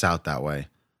never works out that way.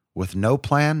 With no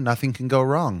plan, nothing can go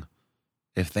wrong.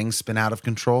 If things spin out of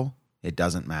control, it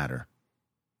doesn't matter.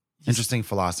 Interesting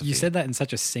philosophy. You said that in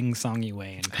such a sing-songy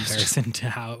way in comparison to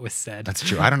how it was said. That's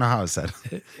true. I don't know how it was said.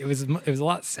 It was a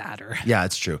lot sadder. Yeah,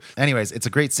 it's true. Anyways, it's a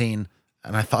great scene.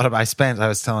 And I thought I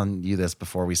was telling you this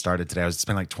before we started today. I was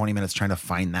spending like 20 minutes trying to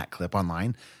find that clip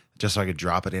online just so I could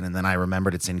drop it in. And then I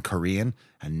remembered it's in Korean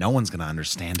and no one's going to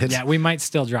understand it. Yeah, we might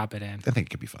still drop it in. I think it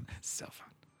could be fun. So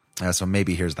fun. So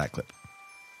maybe here's that clip.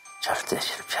 절대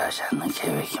실패하지 않는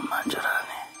계획이 만족하네.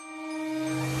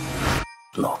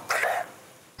 No plan.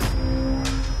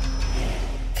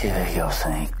 계획이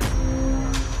없으니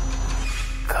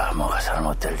뭐가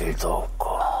잘못될 일도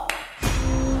없고.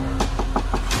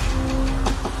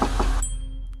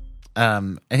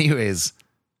 Anyways,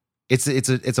 it's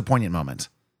a poignant moment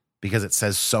because it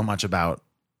says so much about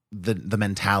the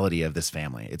mentality of this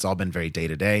family. It's all been very day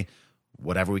to day,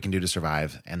 whatever we can do to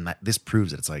survive, and this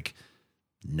proves it. It's like,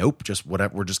 nope, just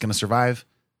whatever. We're just going to survive,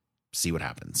 see what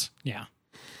happens. Yeah.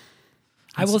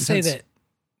 I will say that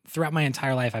throughout my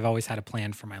entire life, I've always had a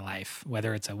plan for my life,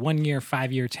 whether it's a 1 year,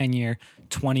 5 year, 10 year,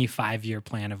 25-year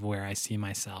plan of where I see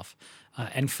myself.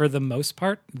 And for the most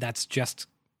part, that's just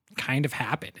kind of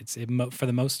happened. For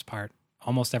the most part,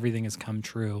 almost everything has come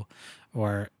true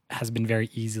or has been very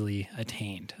easily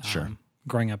attained. Sure.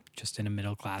 Growing up just in a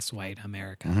middle-class white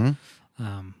America,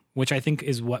 which I think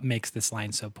is what makes this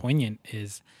line so poignant,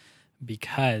 is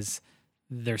because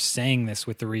they're saying this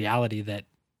with the reality that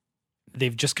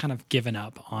they've just kind of given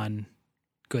up on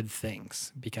good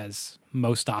things because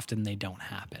most often they don't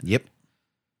happen. Yep.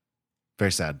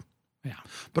 Very sad. Yeah.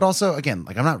 But also, again,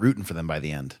 like I'm not rooting for them by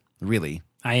the end, really.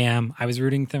 I am. I was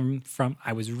rooting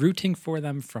for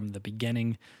them from the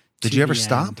beginning. Did you ever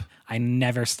stop? I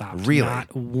never stopped. Really?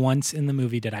 Not once in the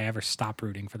movie did I ever stop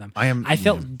rooting for them. I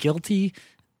felt guilty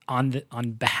on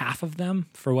behalf of them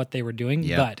for what they were doing,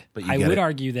 but I would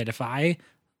argue that if I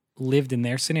lived in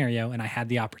their scenario and I had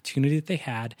the opportunity that they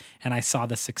had and I saw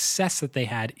the success that they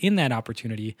had in that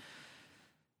opportunity,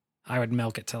 I would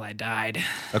milk it till I died.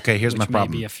 Okay, here's my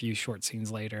problem. Maybe a few short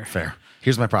scenes later. Fair.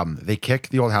 Here's my problem. They kick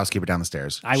the old housekeeper down the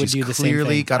stairs. I would do the same thing.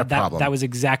 Clearly got a problem. That was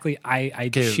exactly, I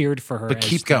cheered for her but as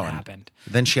keep that going. happened.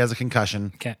 Then she has a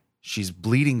concussion. Okay. She's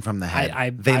bleeding from the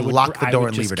head. They would lock the door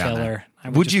and leave her down there.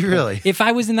 Would you really? If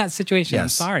I was in that situation,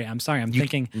 Yes. I'm sorry. I'm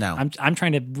thinking, no. I'm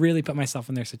trying to really put myself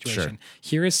in their situation. Sure.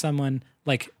 Here is someone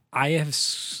I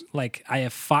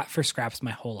have fought for scraps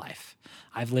my whole life.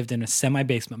 I've lived in a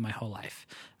semi-basement my whole life.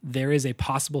 There is a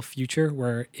possible future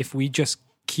where if we just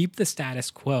keep the status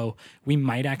quo, we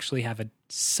might actually have a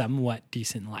somewhat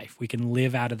decent life. We can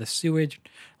live out of the sewage.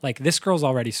 Like, this girl's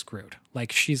already screwed.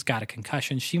 Like, she's got a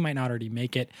concussion. She might not already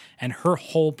make it. And her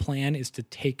whole plan is to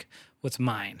take what's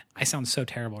mine. I sound so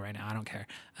terrible right now. I don't care.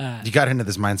 You got into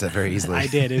this mindset very easily. I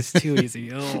did. It's too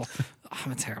easy. Oh,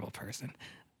 I'm a terrible person.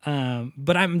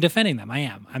 But I'm defending them. I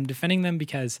am. I'm defending them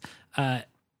because, I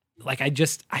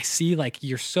see like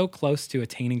you're so close to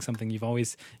attaining something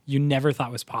you never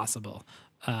thought was possible.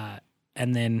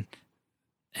 And then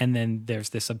there's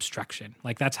this obstruction.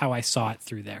 Like, that's how I saw it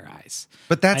through their eyes.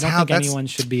 But I don't think anyone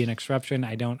should be an exception.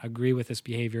 I don't agree with this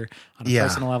behavior on a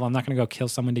personal level. I'm not going to go kill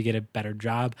someone to get a better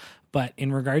job. But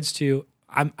in regards to,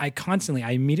 I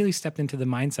immediately stepped into the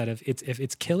mindset of if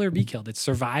it's kill or be killed. It's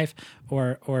survive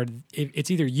or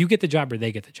it's either you get the job or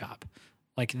they get the job.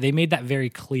 Like, they made that very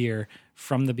clear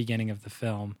from the beginning of the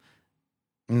film.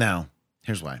 No.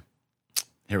 Here's why.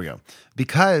 Here we go.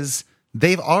 Because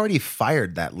they've already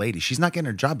fired that lady. She's not getting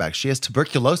her job back. She has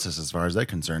tuberculosis as far as they're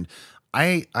concerned.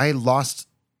 They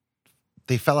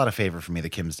fell out of favor for me, the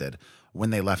Kims did, when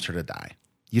they left her to die.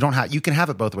 You can have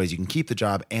it both ways. You can keep the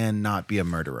job and not be a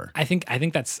murderer. I think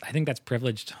that's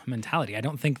privileged mentality. I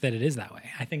don't think that it is that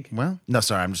way. I think. Well, no,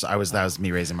 sorry. that was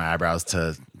me raising my eyebrows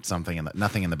to something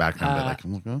nothing in the background.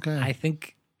 But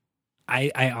okay.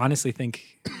 I honestly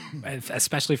think,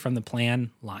 especially from the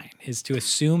plan line, is to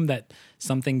assume that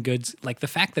something good's like the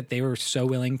fact that they were so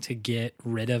willing to get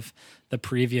rid of the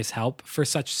previous help for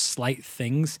such slight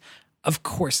things. Of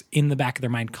course, in the back of their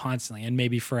mind constantly, and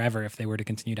maybe forever if they were to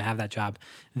continue to have that job,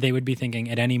 they would be thinking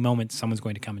at any moment someone's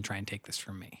going to come and try and take this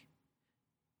from me.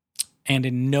 And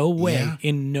in no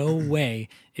way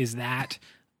is that,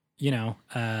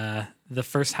 the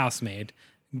first housemaid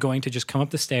going to just come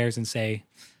up the stairs and say,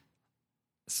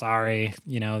 sorry,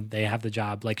 they have the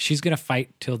job. Like, she's going to fight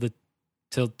till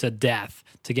to death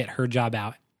to get her job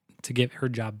out, to get her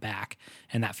job back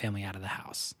and that family out of the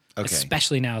house. Okay.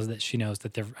 Especially now that she knows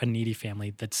that they're a needy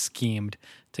family that schemed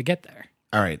to get there.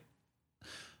 All right.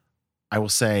 I will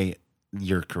say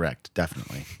you're correct,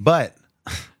 definitely. But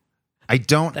that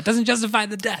doesn't justify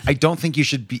the death. I don't think you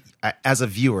should be, as a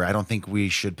viewer, I don't think we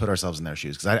should put ourselves in their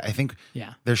shoes. Because I think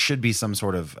there should be some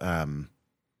sort of,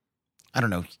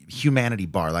 humanity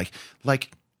bar.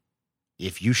 Like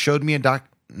if you showed me a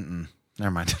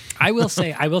never mind. I will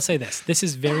say this. This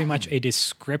is very much a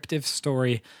descriptive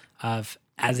story of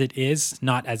as it is,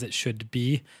 not as it should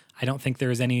be. I don't think there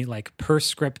is any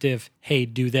prescriptive, hey,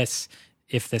 do this.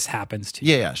 if this happens to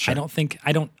you. Yeah, sure.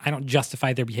 I don't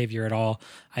justify their behavior at all.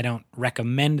 I don't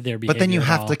recommend their behavior. But then you at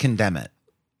have all. to condemn it.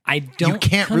 I don't You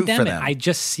can't root condemn for it. them. I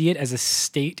just see it as a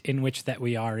state in which that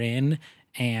we are in,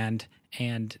 and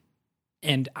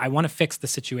I want to fix the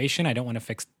situation. I don't want to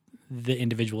fix the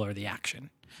individual or the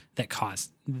action that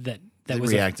caused that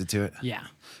was reacted to it. Yeah.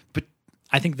 But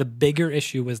I think the bigger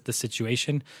issue was the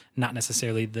situation, not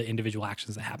necessarily the individual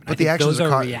actions that happened. But I the think actions those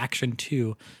are are a reaction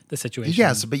to the situation.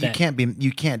 yes, but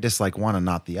you can't dislike one and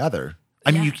not the other.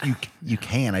 I mean, you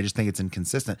can. I just think it's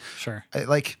inconsistent. Sure.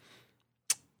 I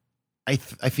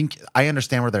think I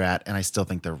understand where they're at, and I still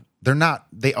think they're not.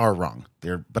 They are wrong.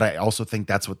 But I also think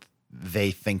that's what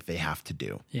they think they have to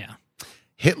do. Yeah.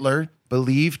 Hitler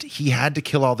believed he had to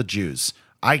kill all the Jews.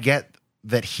 I get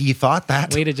that he thought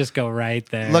that. Way to just go right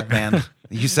there. Look, man,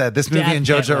 you said this movie and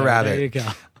Jojo Hitler, Rabbit. There you go.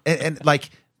 And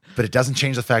but it doesn't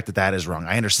change the fact that is wrong.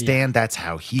 I understand that's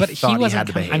how he thought he had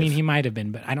to behave. I mean, he might have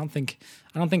been, but I don't think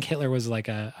Hitler was like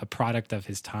a product of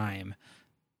his time.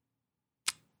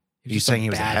 Are you saying he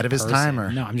was ahead of his time?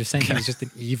 Or? No, I'm just saying he was just an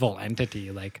evil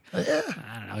entity. Like, I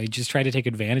don't know. He just tried to take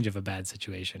advantage of a bad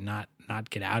situation, not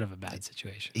get out of a bad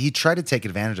situation. He tried to take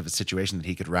advantage of a situation that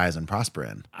he could rise and prosper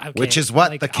in, which is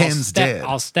what the Kins did.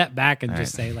 I'll step back and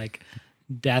just say, like,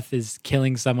 death is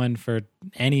killing someone for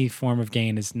any form of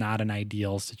gain is not an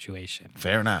ideal situation.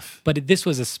 Fair enough. But this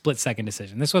was a split-second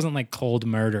decision. This wasn't like cold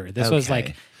murder. This was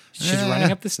like she's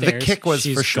running up the stairs. The kick was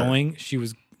she's for sure.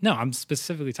 No, I'm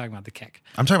specifically talking about the kick.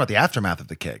 I'm talking about the aftermath of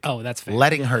the kick. Oh, that's fair.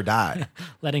 Letting her die.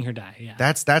 Letting her die, yeah.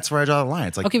 That's where I draw the line.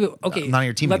 It's like, okay, not on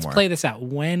your team let's anymore. play this out.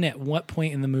 At what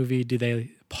point in the movie do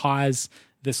they pause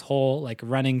this whole like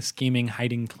running, scheming,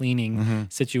 hiding, cleaning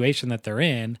situation that they're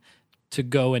in to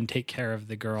go and take care of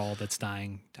the girl that's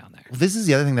dying down there? Well, this is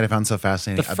the other thing that I found so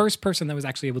fascinating. The first person that was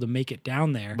actually able to make it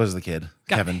down there was the kid,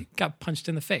 Kevin. Got punched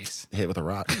in the face. Hit with a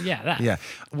rock. Yeah, that. Yeah.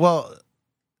 Well,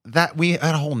 that we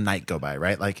had a whole night go by,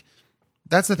 right? Like,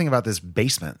 that's the thing about this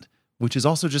basement, which is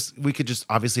also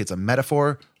obviously it's a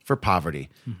metaphor for poverty.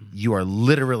 Mm-hmm. You are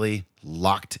literally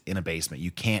locked in a basement.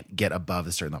 You can't get above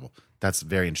a certain level. That's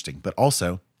very interesting. But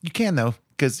also, you can though,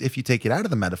 because if you take it out of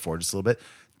the metaphor just a little bit,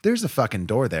 there's a fucking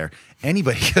door there.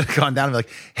 Anybody could have gone down and be like,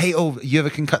 hey, you have a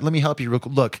concussion. Let me help you real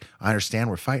quick. Look, I understand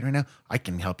we're fighting right now. I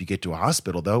can help you get to a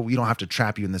hospital, though. We don't have to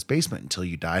trap you in this basement until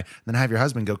you die. And then have your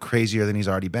husband go crazier than he's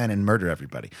already been and murder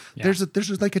everybody. Yeah. There's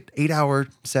just like an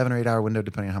 7 or 8 hour window,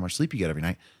 depending on how much sleep you get every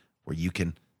night, where you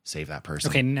can save that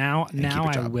person. Okay, now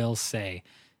I will say,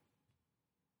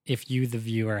 if you, the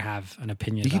viewer, have an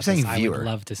opinion about this, I would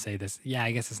love to say this. Yeah,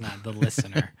 I guess it's not the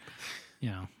listener. You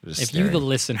know, if you, the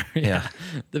listener,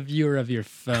 the viewer of your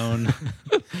phone,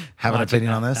 have an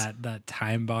opinion on this, that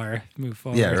time bar move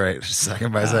forward. Yeah, right.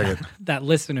 Second by second. That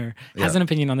listener has an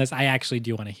opinion on this. I actually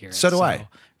do want to hear it. So do I.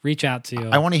 Reach out to.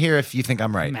 I want to hear if you think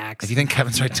I'm right. Max, if you think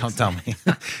Kevin's right, don't tell me.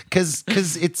 Because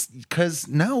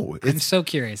I'm so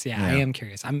curious. Yeah, I am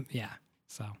curious.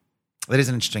 So that is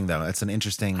interesting, though. It's an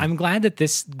interesting. I'm glad that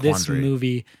this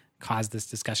movie caused this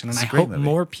discussion, and I hope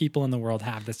more people in the world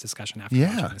have this discussion after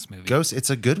watching this movie. Ghost, it's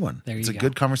a good one. It's a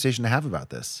good conversation to have about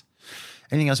this.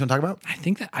 Anything else you want to talk about? I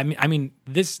think that I mean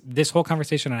this whole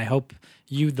conversation, and I hope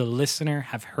you, the listener,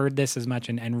 have heard this as much,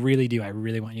 and really do. I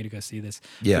really want you to go see this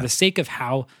for the sake of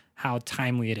how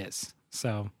timely it is.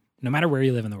 So no matter where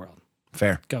you live in the world,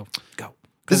 fair. Go.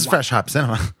 This is Fresh Hop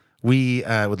Cinema. We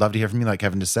would love to hear from you, like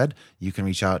Kevin just said. You can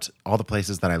reach out all the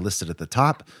places that I listed at the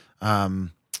top.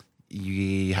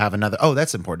 You have another. Oh,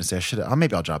 that's important to say.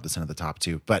 Maybe I'll drop this in at the top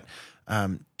too. But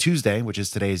Tuesday, which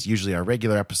is today, is usually our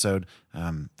regular episode.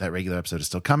 That regular episode is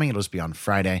still coming. It'll just be on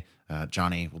Friday.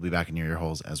 Johnny will be back in your ear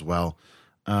holes as well.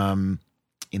 In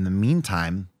the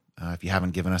meantime, if you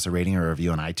haven't given us a rating or a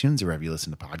review on iTunes or wherever you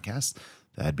listen to podcasts,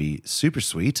 that'd be super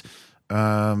sweet.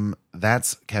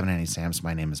 That's Kevin and Annie Sams.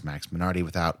 My name is Max Minardi.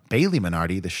 Without Bailey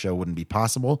Minardi, the show wouldn't be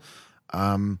possible.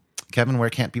 Kevin, where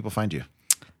can't people find you?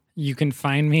 You can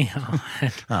find me on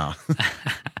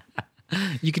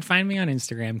You can find me on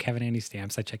Instagram, Kevin Andy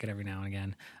Stamps. I check it every now and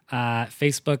again.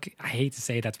 Facebook, I hate to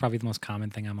say it, that's probably the most common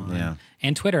thing I'm on. Yeah.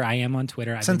 And Twitter, I am on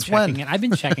Twitter. I've been checking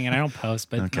it. I don't post,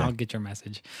 but I'll get your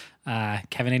message.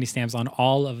 Kevin Andy Stamps on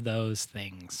all of those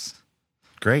things.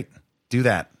 Great. Do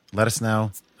that. Let us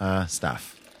know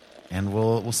stuff. And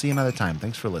we'll see you another time.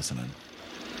 Thanks for listening.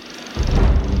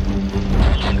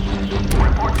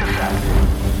 Report to set.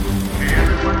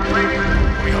 Everyone please.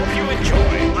 We hope you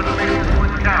enjoy. Let's make this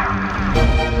one count.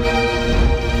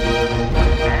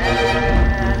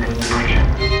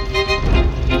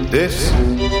 This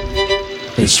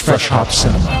is Fresh Hop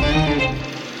Cinema.